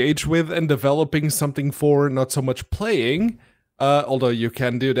be engaged with and developing something for, not so much playing. Although you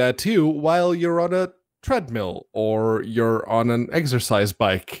can do that too while you're on a treadmill or you're on an exercise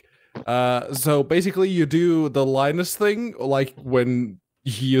bike. So basically you do the Linus thing, like when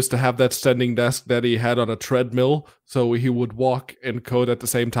he used to have that standing desk that he had on a treadmill, so he would walk and code at the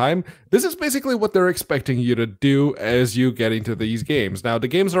same time. This is basically what they're expecting you to do as you get into these games. Now, the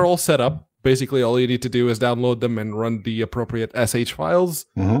games are all set up. Basically, all you need to do is download them and run the appropriate SH files.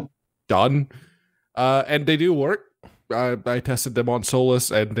 Done. And they do work. I tested them on Solus,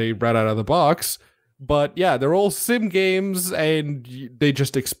 and they ran out of the box. But yeah, they're all sim games, and they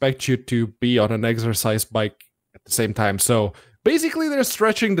just expect you to be on an exercise bike at the same time. So basically, they're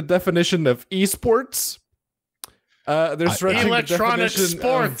stretching the definition of esports. They're stretching electronic the definition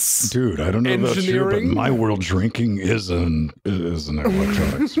sports. Dude, I don't know about you, but in my world, drinking is an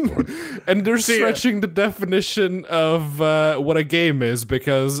electronic sport. And they're stretching the definition of what a game is,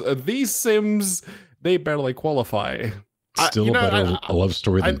 because these sims, they barely qualify. Still a better love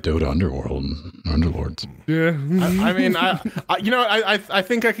story than Dota Underlords. Yeah. I mean, I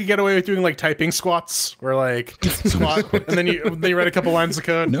think I could get away with doing like typing squats, where like squat, and then you write a couple lines of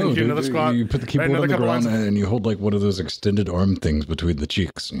code. No, and you do another squat. You put the keyboard on the ground and you hold like one of those extended arm things between the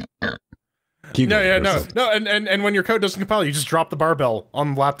cheeks. No, and when your code doesn't compile, you just drop the barbell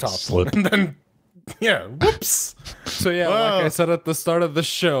on the laptop, and then whoops. So yeah, like I said at the start of the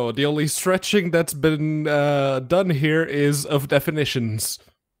show, the only stretching that's been done here is of definitions.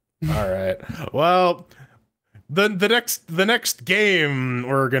 All right. Well, the next game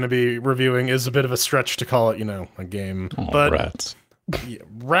we're going to be reviewing is a bit of a stretch to call it, a game. Oh, but rats. Yeah,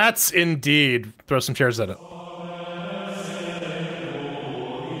 rats indeed. Throw some chairs at it.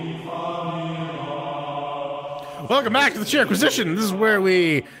 Welcome back to the CHAIRQASITION. This is where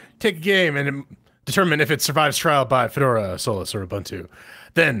we take a game and determine if it survives trial by Fedora, Solus, or Ubuntu.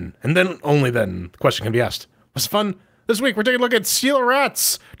 Then, and then only then, the question can be asked, what's fun? This week, we're taking a look at Steel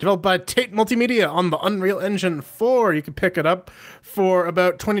Rats, developed by Tate Multimedia on the Unreal Engine 4. You can pick it up for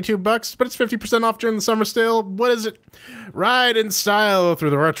about $22, but it's 50% off during the summer sale. What is it? Ride in style through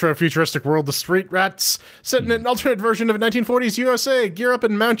the retro-futuristic world of Street Rats, set in an alternate version of 1940s USA. Gear up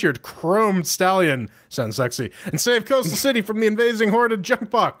and mount your chromed stallion. Sounds sexy. And save Coastal City from the invading horde of junk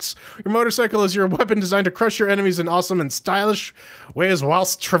box. Your motorcycle is your weapon designed to crush your enemies in awesome and stylish ways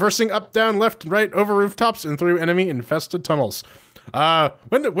whilst traversing up, down, left, and right, over rooftops, and through enemy-infested tunnels.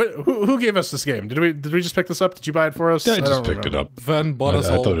 Who gave us this game? Did we just pick this up? Did you buy it for us? I just picked it up. Van bought us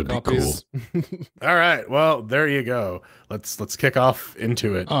all thought it'd copies. be cool. All right. Well, there you go. Let's kick off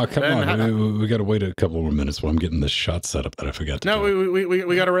into it. Oh, come on. We got to wait a couple more minutes while I'm getting this shot set up that I forgot to do.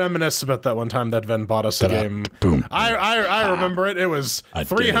 We got to reminisce about that one time that Ven bought us a game. Boom. I remember it. It was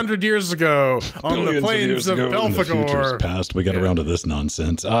 300 years ago on the plains of Belphegor. Past, we got around to this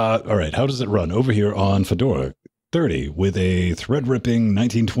nonsense. All right. How does it run? Over here on Fedora 30 with a thread-ripping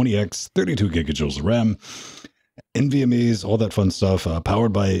 1920X, 32 gigajoules of RAM, NVMEs, all that fun stuff,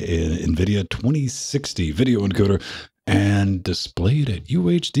 powered by an NVIDIA 2060 video encoder, and displayed at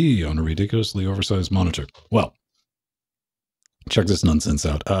UHD on a ridiculously oversized monitor. Well, check this nonsense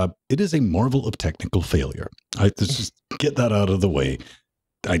out. It is a marvel of technical failure. Let's just get that out of the way.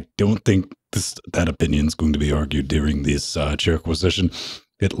 I don't think that opinion is going to be argued during this CHAIRQASITION.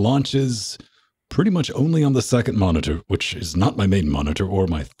 It launches pretty much only on the second monitor, which is not my main monitor or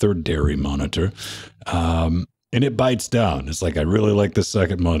my third dairy monitor. And it bites down. It's like, I really like this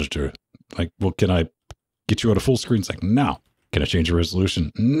second monitor. Like, well, can I get you out of full screen? It's like, no. Can I change the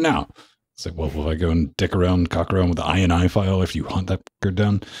resolution? No. It's like, well, will I go and cock around with the INI file if you hunt that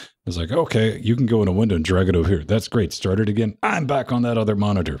down? It's like, okay, you can go in a window and drag it over here. That's great. Start it again. I'm back on that other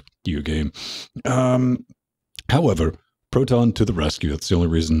monitor. You game. However, Proton to the rescue. That's the only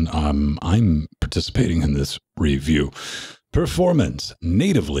reason I'm participating in this review. Performance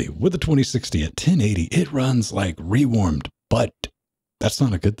natively with the 2060 at 1080, it runs like rewarmed, but that's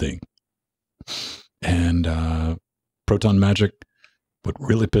not a good thing. And Proton Magic, what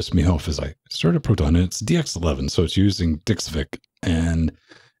really pissed me off is I started Proton and it's DX11, so it's using DXVK, and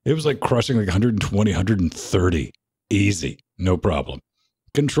it was like crushing like 120, 130, easy, no problem.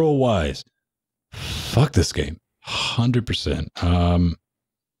 Control wise, fuck this game. 100%.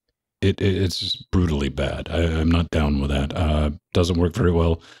 It's just brutally bad. I'm not down with that. Doesn't work very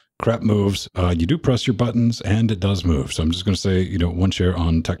well. Crap moves. You do press your buttons and it does move. So I'm just going to say, one share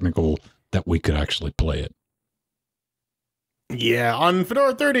on technical that we could actually play it. Yeah, on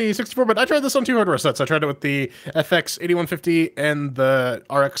Fedora 30, 64-bit. I tried this on 2 hardware sets. I tried it with the FX 8150 and the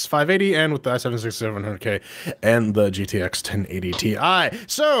RX 580, and with the i7-6700K and the GTX 1080 Ti.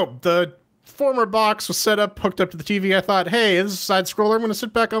 So the former box was set up, hooked up to the TV. I thought, hey, this is a side scroller. I'm going to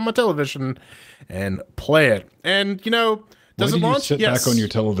sit back on my television and play it. And, you know, does it launch? Sit back on your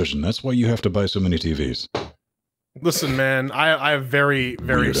television. That's why you have to buy so many TVs. Listen, man, I have very,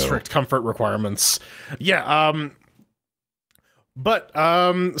 very strict comfort requirements. Yeah,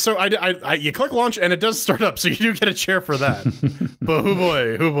 so you click launch and it does start up, so you do get a chair for that. But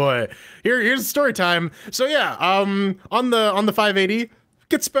oh boy. Here's story time. So yeah, on the 580,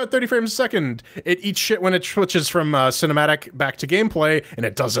 gets about 30 frames a second. It eats shit when it switches from cinematic back to gameplay, and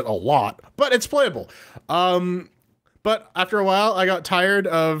it does it a lot, but it's playable. But after a while, I got tired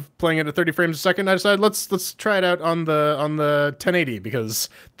of playing it at 30 frames a second. I decided let's try it out on the 1080 because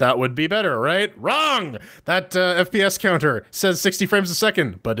that would be better, right? Wrong. That FPS counter says 60 frames a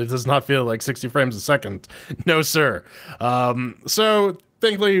second, but it does not feel like 60 frames a second. No, sir. So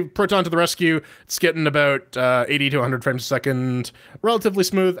thankfully, Proton to the rescue. It's getting about 80 to 100 frames a second. Relatively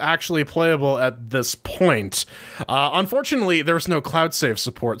smooth, actually playable at this point. Unfortunately, there was no cloud save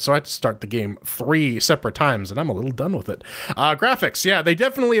support, so I had to start the game 3 separate times, and I'm a little done with it. Graphics, yeah, they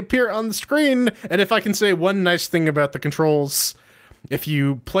definitely appear on the screen, and if I can say one nice thing about the controls, if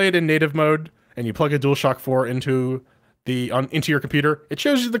you play it in native mode, and you plug a DualShock 4 into your computer, it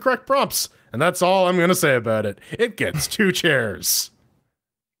shows you the correct prompts, and that's all I'm going to say about it. It gets 2 chairs.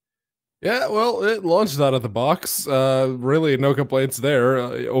 Yeah, well, it launched out of the box. Really, no complaints there.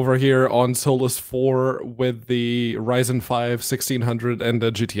 Over here on Solus 4 with the Ryzen 5 1600 and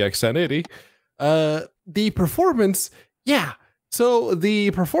the GTX 1080. The performance, yeah. So the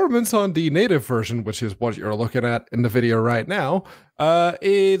performance on the native version, which is what you're looking at in the video right now,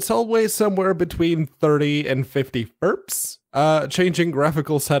 it's always somewhere between 30 and 50 FERPs. Changing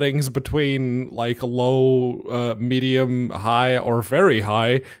graphical settings between like low, medium, high, or very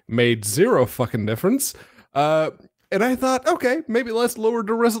high made 0 fucking difference. And I thought, okay, maybe let's lower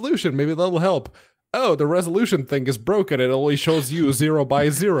the resolution. Maybe that'll help. Oh, the resolution thing is broken. It only shows you 0 by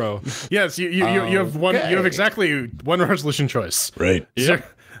 0. Yes, you have one. You have exactly one resolution choice. Right. Yeah.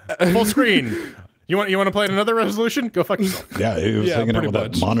 Full screen. You want to play at another resolution? Go fuck yourself. Yeah, he was hanging out with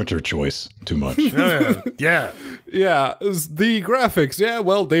that monitor choice too much. Yeah. Yeah, the graphics, yeah,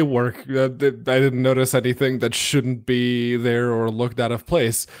 well, they work. I didn't notice anything that shouldn't be there or looked out of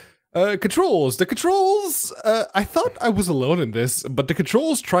place. Controls. The controls, I thought I was alone in this, but the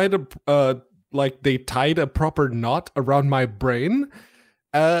controls tried to, they tied a proper knot around my brain.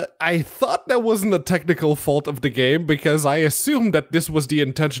 I thought that wasn't a technical fault of the game because I assumed that this was the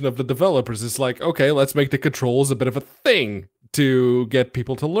intention of the developers. It's like, okay, let's make the controls a bit of a thing to get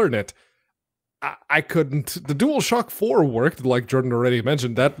people to learn it. I couldn't. The DualShock 4 worked, like Jordan already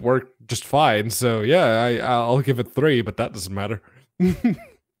mentioned. That worked just fine. So yeah, I'll give it 3, but that doesn't matter.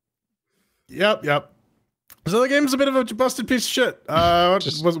 Yep. So the game's a bit of a busted piece of shit.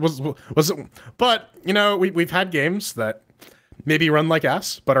 Was it? But you know, we've had games that maybe run like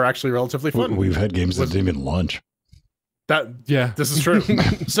ass, but are actually relatively fun. We've had games that didn't even launch. This is true.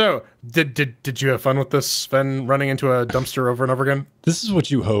 So, did you have fun with this, Sven, running into a dumpster over and over again? This is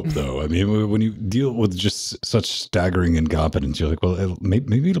what you hope, though. I mean, when you deal with just such staggering incompetence, you're like, well,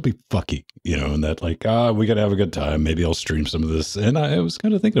 maybe it'll be fucky, you know, and that like, we got to have a good time. Maybe I'll stream some of this. And I was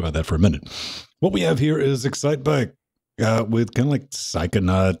kind of thinking about that for a minute. What we have here is Excitebike with kind of like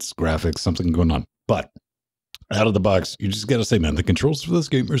Psychonauts graphics, something going on. But out of the box, you just got to say, man, the controls for this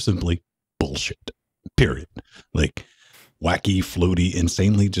game are simply bullshit, period. Like, wacky, floaty,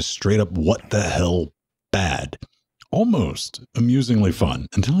 insanely, just straight up what the hell bad. Almost amusingly fun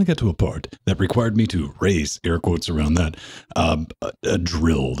until I got to a part that required me to race, air quotes around that, a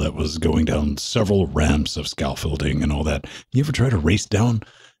drill that was going down several ramps of scaffolding and all that. You ever try to race down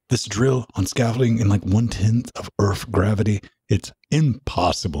this drill on scaffolding in like 1/10 of Earth gravity? It's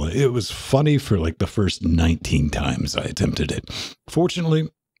impossible. It was funny for like the first 19 times I attempted it. Fortunately,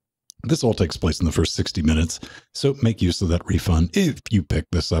 this all takes place in the first 60 minutes, so make use of that refund if you pick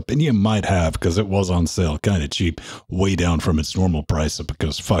this up, and you might have because it was on sale, kind of cheap, way down from its normal price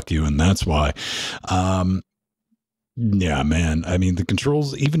because fuck you, and that's why. Yeah, man, I mean, the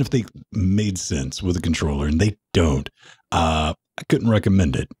controls, even if they made sense with a controller, and they don't, I couldn't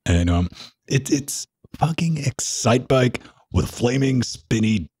recommend it. And it's fucking Excitebike with flaming,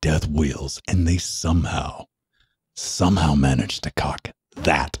 spinny death wheels, and they somehow managed to cock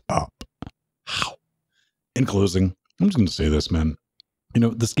that up. How? In closing, I'm just going to say this, man.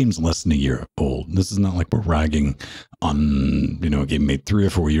 this game's less than a year old. This is not like we're ragging on, a game made 3 or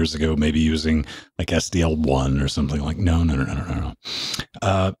 4 years ago, maybe using like SDL1 or something like, no.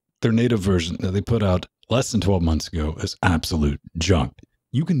 Their native version that they put out less than 12 months ago is absolute junk.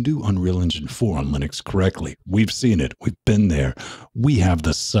 You can do Unreal Engine 4 on Linux correctly. We've seen it. We've been there. We have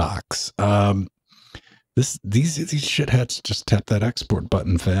the socks. These shitheads just tapped that export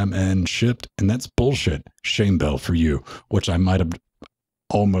button, fam, and shipped, and that's bullshit. Shame bell for you, which I might have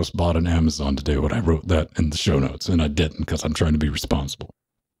almost bought on Amazon today when I wrote that in the show notes, and I didn't because I'm trying to be responsible.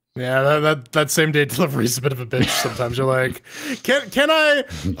 Yeah, that same day delivery is a bit of a bitch. Sometimes you're like, can I?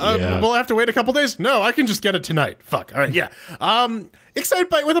 We'll have to wait a couple days. No, I can just get it tonight. Fuck. All right, yeah. Excited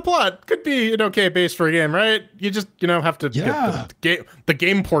Bite with a plot could be an okay base for a game, right? You just have to get the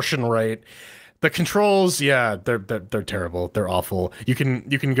game portion right. The controls, yeah, they're terrible. They're awful. You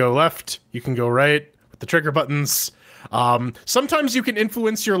can go left, you can go right with the trigger buttons. Sometimes you can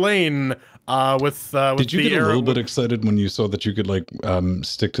influence your lane with Did you get a little bit excited when you saw that you could like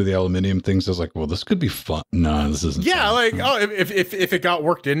stick to the aluminium things? I was like, well, this could be fun. No, this isn't. Yeah, fun. like if it got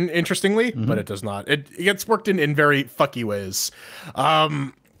worked in interestingly, but it does not. It gets worked in very fucky ways.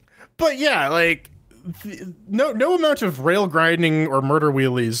 But yeah, like no amount of rail grinding or murder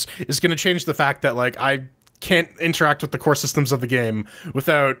wheelies is going to change the fact that like I can't interact with the core systems of the game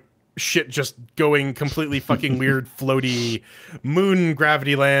without shit just going completely fucking weird, floaty moon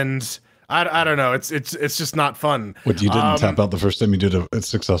gravity land. I don't know. It's just not fun. What, you didn't tap out the first time you did a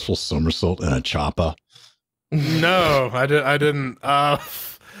successful somersault in a choppa? No, I didn't.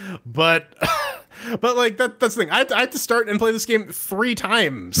 But like that's the thing. I had to start and play this game 3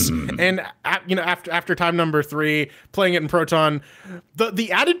 times, and after time number 3, playing it in Proton,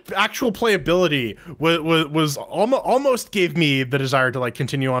 the added actual playability was almost gave me the desire to like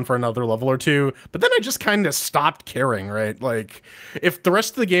continue on for another level or 2. But then I just kind of stopped caring. Right, like if the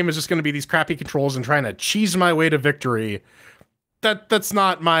rest of the game is just going to be these crappy controls and trying to cheese my way to victory, that's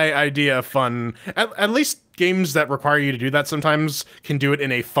not my idea of fun. At least games that require you to do that sometimes can do it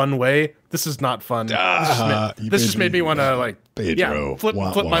in a fun way. This is not fun. This just made me want to like flip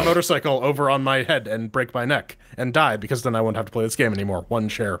my motorcycle over on my head and break my neck and die, because then I won't have to play this game anymore. One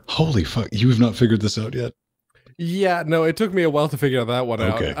share. Holy fuck! You have not figured this out yet? Yeah, no, it took me a while to figure that one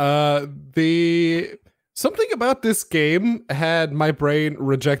out. Something about this game had my brain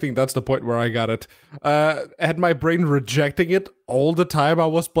rejecting. That's the point where I got it. Had my brain rejecting it all the time I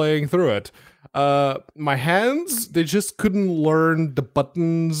was playing through it. My hands, they just couldn't learn the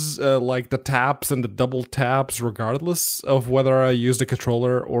buttons, like the taps and the double taps, regardless of whether I used a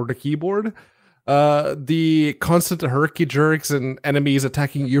controller or the keyboard. The constant herky jerks and enemies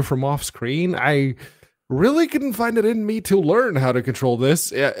attacking you from off screen, I really couldn't find it in me to learn how to control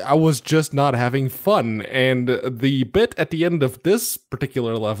this. I was just not having fun. And the bit at the end of this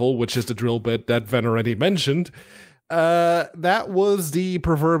particular level, which is the drill bit that Ven already mentioned, that was the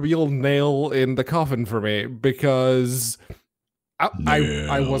proverbial nail in the coffin for me, because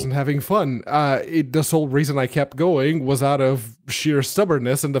I wasn't having fun. The sole reason I kept going was out of sheer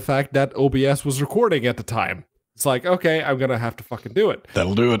stubbornness and the fact that OBS was recording at the time. It's like, okay, I'm gonna have to fucking do it.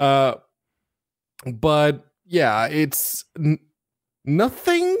 That'll do it. But yeah, it's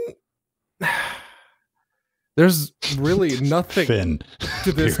nothing. There's really nothing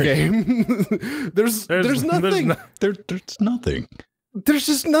to this game. there's nothing. There's nothing. There's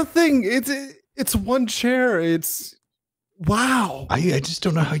just nothing. It's one chair. It's wow. I just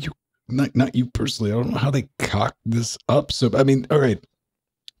don't know how you, not you personally, I don't know how they cocked this up. So I mean, all right,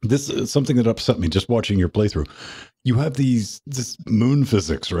 this is something that upset me just watching your playthrough. You have this moon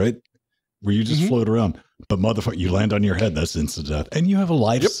physics, right? Where you just float around, but motherfucker, you land on your head, that's instant death. And you have a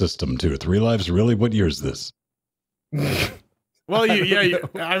life system too. 3 lives, really? What year is this? Well,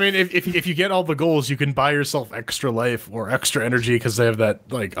 I mean, if you get all the goals, you can buy yourself extra life or extra energy because they have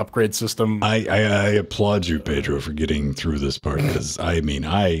that like upgrade system. I applaud you, Pedro, for getting through this part, because I mean,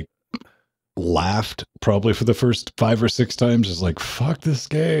 I laughed probably for the first 5 or 6 times. Just like, fuck this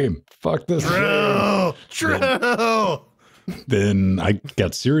game, fuck this game. True. Then I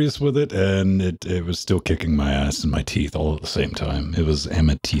got serious with it, and it was still kicking my ass and my teeth all at the same time. It was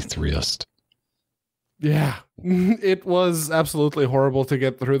teeth-riest. Yeah, it was absolutely horrible to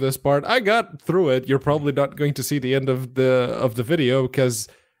get through this part. I got through it. You're probably not going to see the end of the video because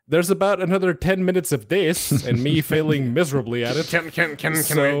there's about another 10 minutes of this and me failing miserably at it.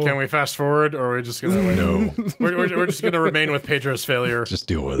 Can we fast forward, or are we just gonna no? We're just gonna remain with Pedro's failure. Just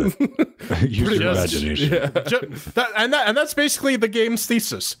deal with it. Use your imagination. Yeah. And that's basically the game's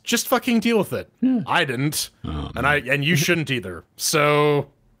thesis. Just fucking deal with it. Yeah. I didn't, and you shouldn't either. So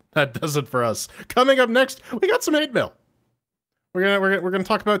that does it for us. Coming up next, we got some hate mail. We're gonna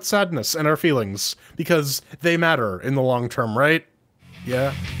talk about sadness and our feelings because they matter in the long term, right?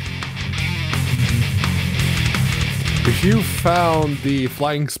 Yeah. If you found the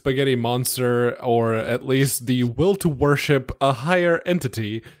flying spaghetti monster, or at least the will to worship a higher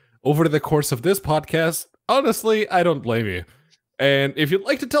entity over the course of this podcast, honestly, I don't blame you. And if you'd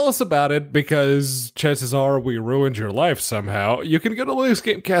like to tell us about it, because chances are we ruined your life somehow, you can go to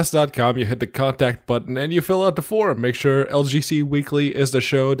LinuxGameCast.com, you hit the contact button, and you fill out the form. Make sure LGC Weekly is the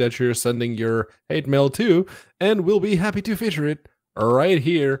show that you're sending your hate mail to, and we'll be happy to feature it right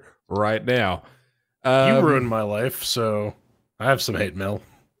here, right now. You ruined my life, so I have some hate mail.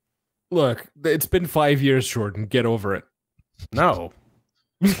 Look, it's been 5 years, Jordan. Get over it. No.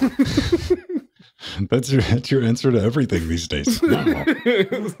 That's your answer to everything these days. No.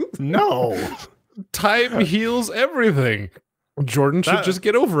 No. Time heals everything. Jordan should just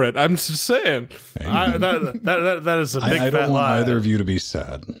get over it. I'm just saying. That is a big I don't fat want lie. either of you to be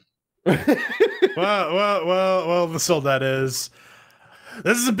sad. Well, the Soldat is.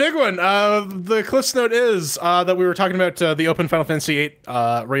 This is a big one. The Cliff's Note is that we were talking about the Open Final Fantasy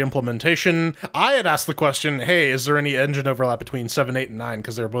VIII re-implementation. I had asked the question, hey, is there any engine overlap between 7, 8, and 9?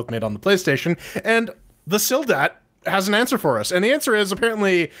 Because they were both made on the PlayStation. And the Soldat has an answer for us. And the answer is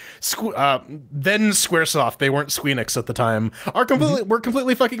apparently then Squaresoft, they weren't Squeenix at the time, were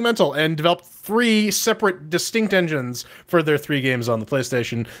completely fucking mental and developed 3 separate distinct engines for their 3 games on the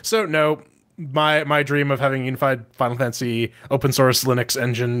PlayStation. So no, my dream of having a unified Final Fantasy open source Linux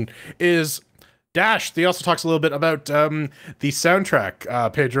engine is dashed. He also talks a little bit about the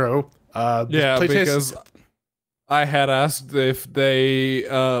soundtrack, Pedro. Yeah, because I had asked if they,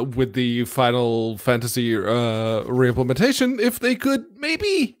 with the Final Fantasy re-implementation, if they could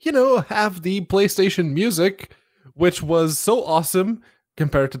maybe, have the PlayStation music, which was so awesome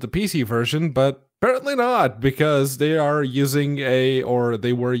compared to the PC version, but apparently not, because they were using a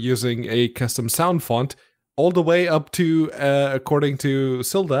custom sound font all the way up to, according to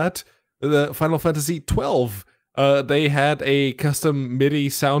Soldat, the Final Fantasy XII. They had a custom MIDI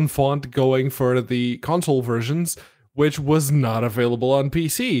sound font going for the console versions, which was not available on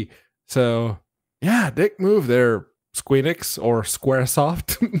PC. So, yeah, dick move there, Squeenix or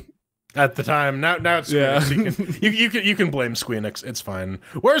Squaresoft. At the time, now it's Squeenix. Yeah. You can blame Squeenix. It's fine.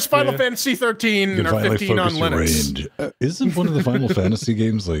 Where's Final Fantasy 13 or 15 on Linux? Isn't one of the Final Fantasy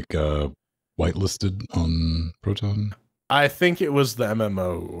games like whitelisted on Proton? I think it was the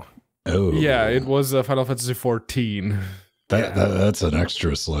MMO. Oh, yeah, it was Final Fantasy 14. That's an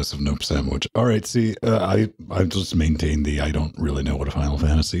extra slice of nope sandwich. All right, see, I just maintain I don't really know what a Final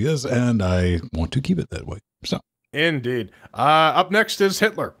Fantasy is, and I want to keep it that way. So, indeed. Up next is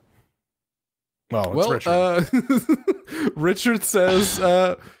Hitler. Well, it's Richard. Richard says,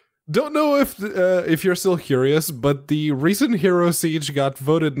 don't know if you're still curious, but the reason Hero Siege got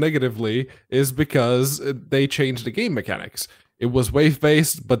voted negatively is because they changed the game mechanics. It was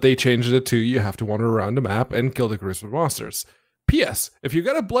wave-based, but they changed it to you have to wander around the map and kill the groups of monsters. P.S. If you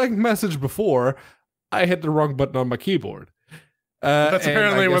got a blank message before, I hit the wrong button on my keyboard. That's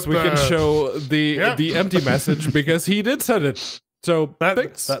apparently what we can show the empty message because he did send it. So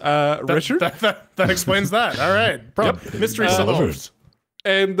thanks, Richard. That explains that. All right, mystery solved.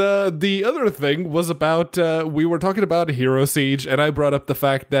 And the other thing was about we were talking about Hero Siege, and I brought up the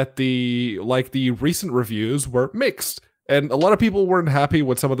fact that the recent reviews were mixed, and a lot of people weren't happy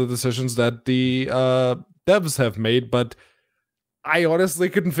with some of the decisions that the devs have made. But I honestly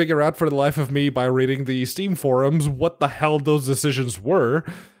couldn't figure out for the life of me by reading the Steam forums what the hell those decisions were.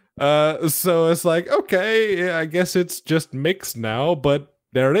 So it's like, okay, I guess it's just mixed now, but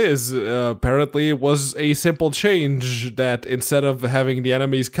there it is. Apparently it was a simple change that instead of having the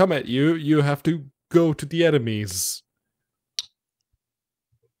enemies come at you, you have to go to the enemies.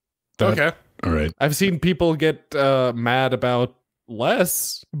 Okay. All right. I've seen people get mad about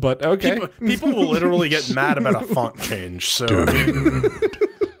less, but okay. People will literally get mad about a font change, so...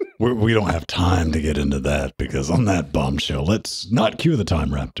 We don't have time to get into that, because on that bombshell, let's not cue the Time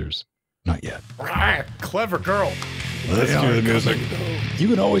Raptors. Not yet. Clever girl. Let's cue the music. You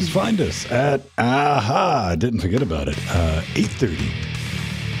can always find us at, didn't forget about it,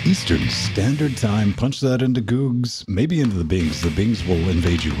 8:30 Eastern Standard Time. Punch that into Googs, maybe into the Bings. The Bings will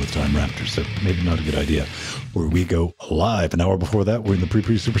invade you with Time Raptors, so maybe not a good idea. Where we go live. An hour before that, we're in the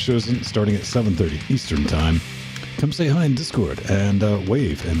pre-super shows starting at 7:30 Eastern Time. Come say hi in Discord and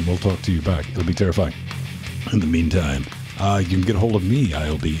wave, and we'll talk to you back. It'll be terrifying. In the meantime, You can get a hold of me.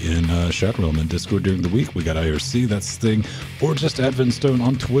 I'll be in Chat Realm and Discord during the week. We got IRC, that's the thing. Or just at Vinstone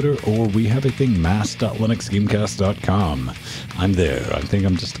on Twitter, or we have a thing, mass.linuxgamecast.com. I'm there. I think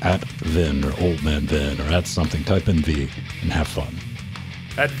I'm just at Vin or Old Man Vin or at something. Type in V and have fun.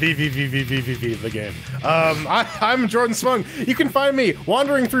 At VVVVVVV, the game. I'm Jordan Smung. You can find me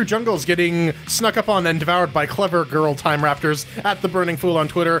wandering through jungles, getting snuck up on and devoured by clever girl time raptors at The Burning Fool on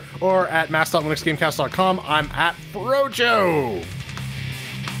Twitter, or at mass.linuxgamecast.com. I'm at Brojo.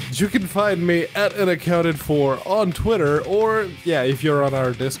 You can find me at Unaccounted For on Twitter, or yeah, if you're on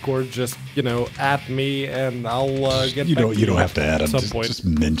our Discord, just at me, and I'll get. You don't have to add him. Just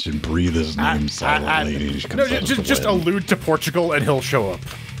mention, breathe his name silently. Just allude to Portugal, and he'll show up.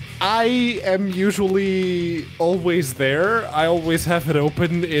 I am usually always there. I always have it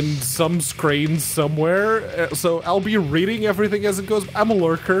open in some screen somewhere, so I'll be reading everything as it goes. I'm a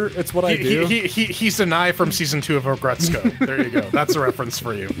lurker. It's what I do. He's an eye from season 2 of Ogretzko. There you go. That's a reference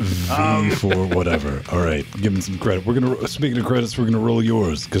for you. For whatever. All right, give him some credit. Speaking of credits, we're gonna roll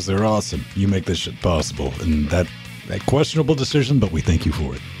yours because they're awesome. You make this shit possible, and that questionable decision, but we thank you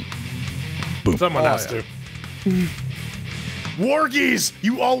for it. Boom. Someone has to. Wargies!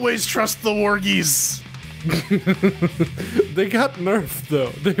 You always trust the Wargies! They got nerfed, though.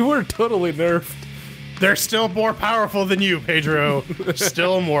 They were totally nerfed. They're still more powerful than you, Pedro.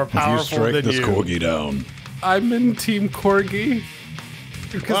 Still more powerful than you. You strike this Corgi down. I'm in Team Corgi.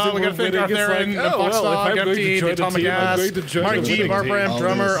 Well, we gotta thank our Theron, Foxdog, Empty, the Atomic Gas, Mark G, Barbram,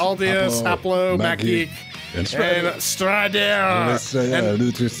 Drummer, Aldius, Haplo, MacGeek, and Strider.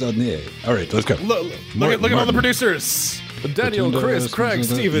 All right, let's go. Look at all the producers. Daniel, Chris, Craig,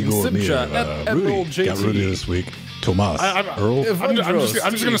 Steven, Simcha, Emerald, JT. Got Rudy this week. Tomas, Earl. I'm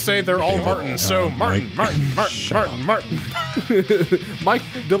just gonna say they're all Martin. So Martin. Mike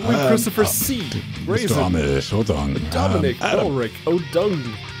W. Christopher C. Mr. Amish, hold on. Dominic, Ulrich,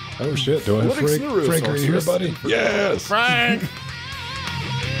 O'Dung. Oh shit, do I have Frank are you here, buddy? Yes! Frank!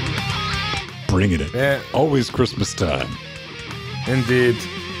 Bringing it. Yeah. Always Christmas time. Indeed.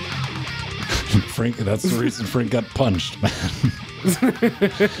 Frank, that's the reason Frank got punched, man.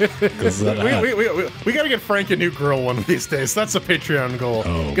 We gotta get Frank a new grill one of these days. That's a Patreon goal.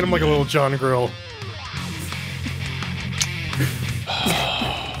 Get him like a little John grill.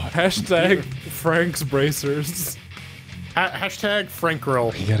 Hashtag Frank's Bracers. Hashtag Frank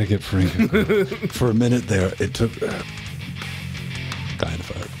Grill. You gotta get Frank. For a minute there, it took...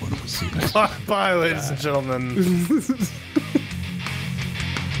 Dynafire. One of us. Bye, ladies and gentlemen.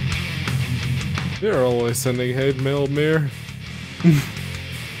 You're always sending hate mail, Mir.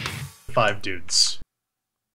 5 dudes.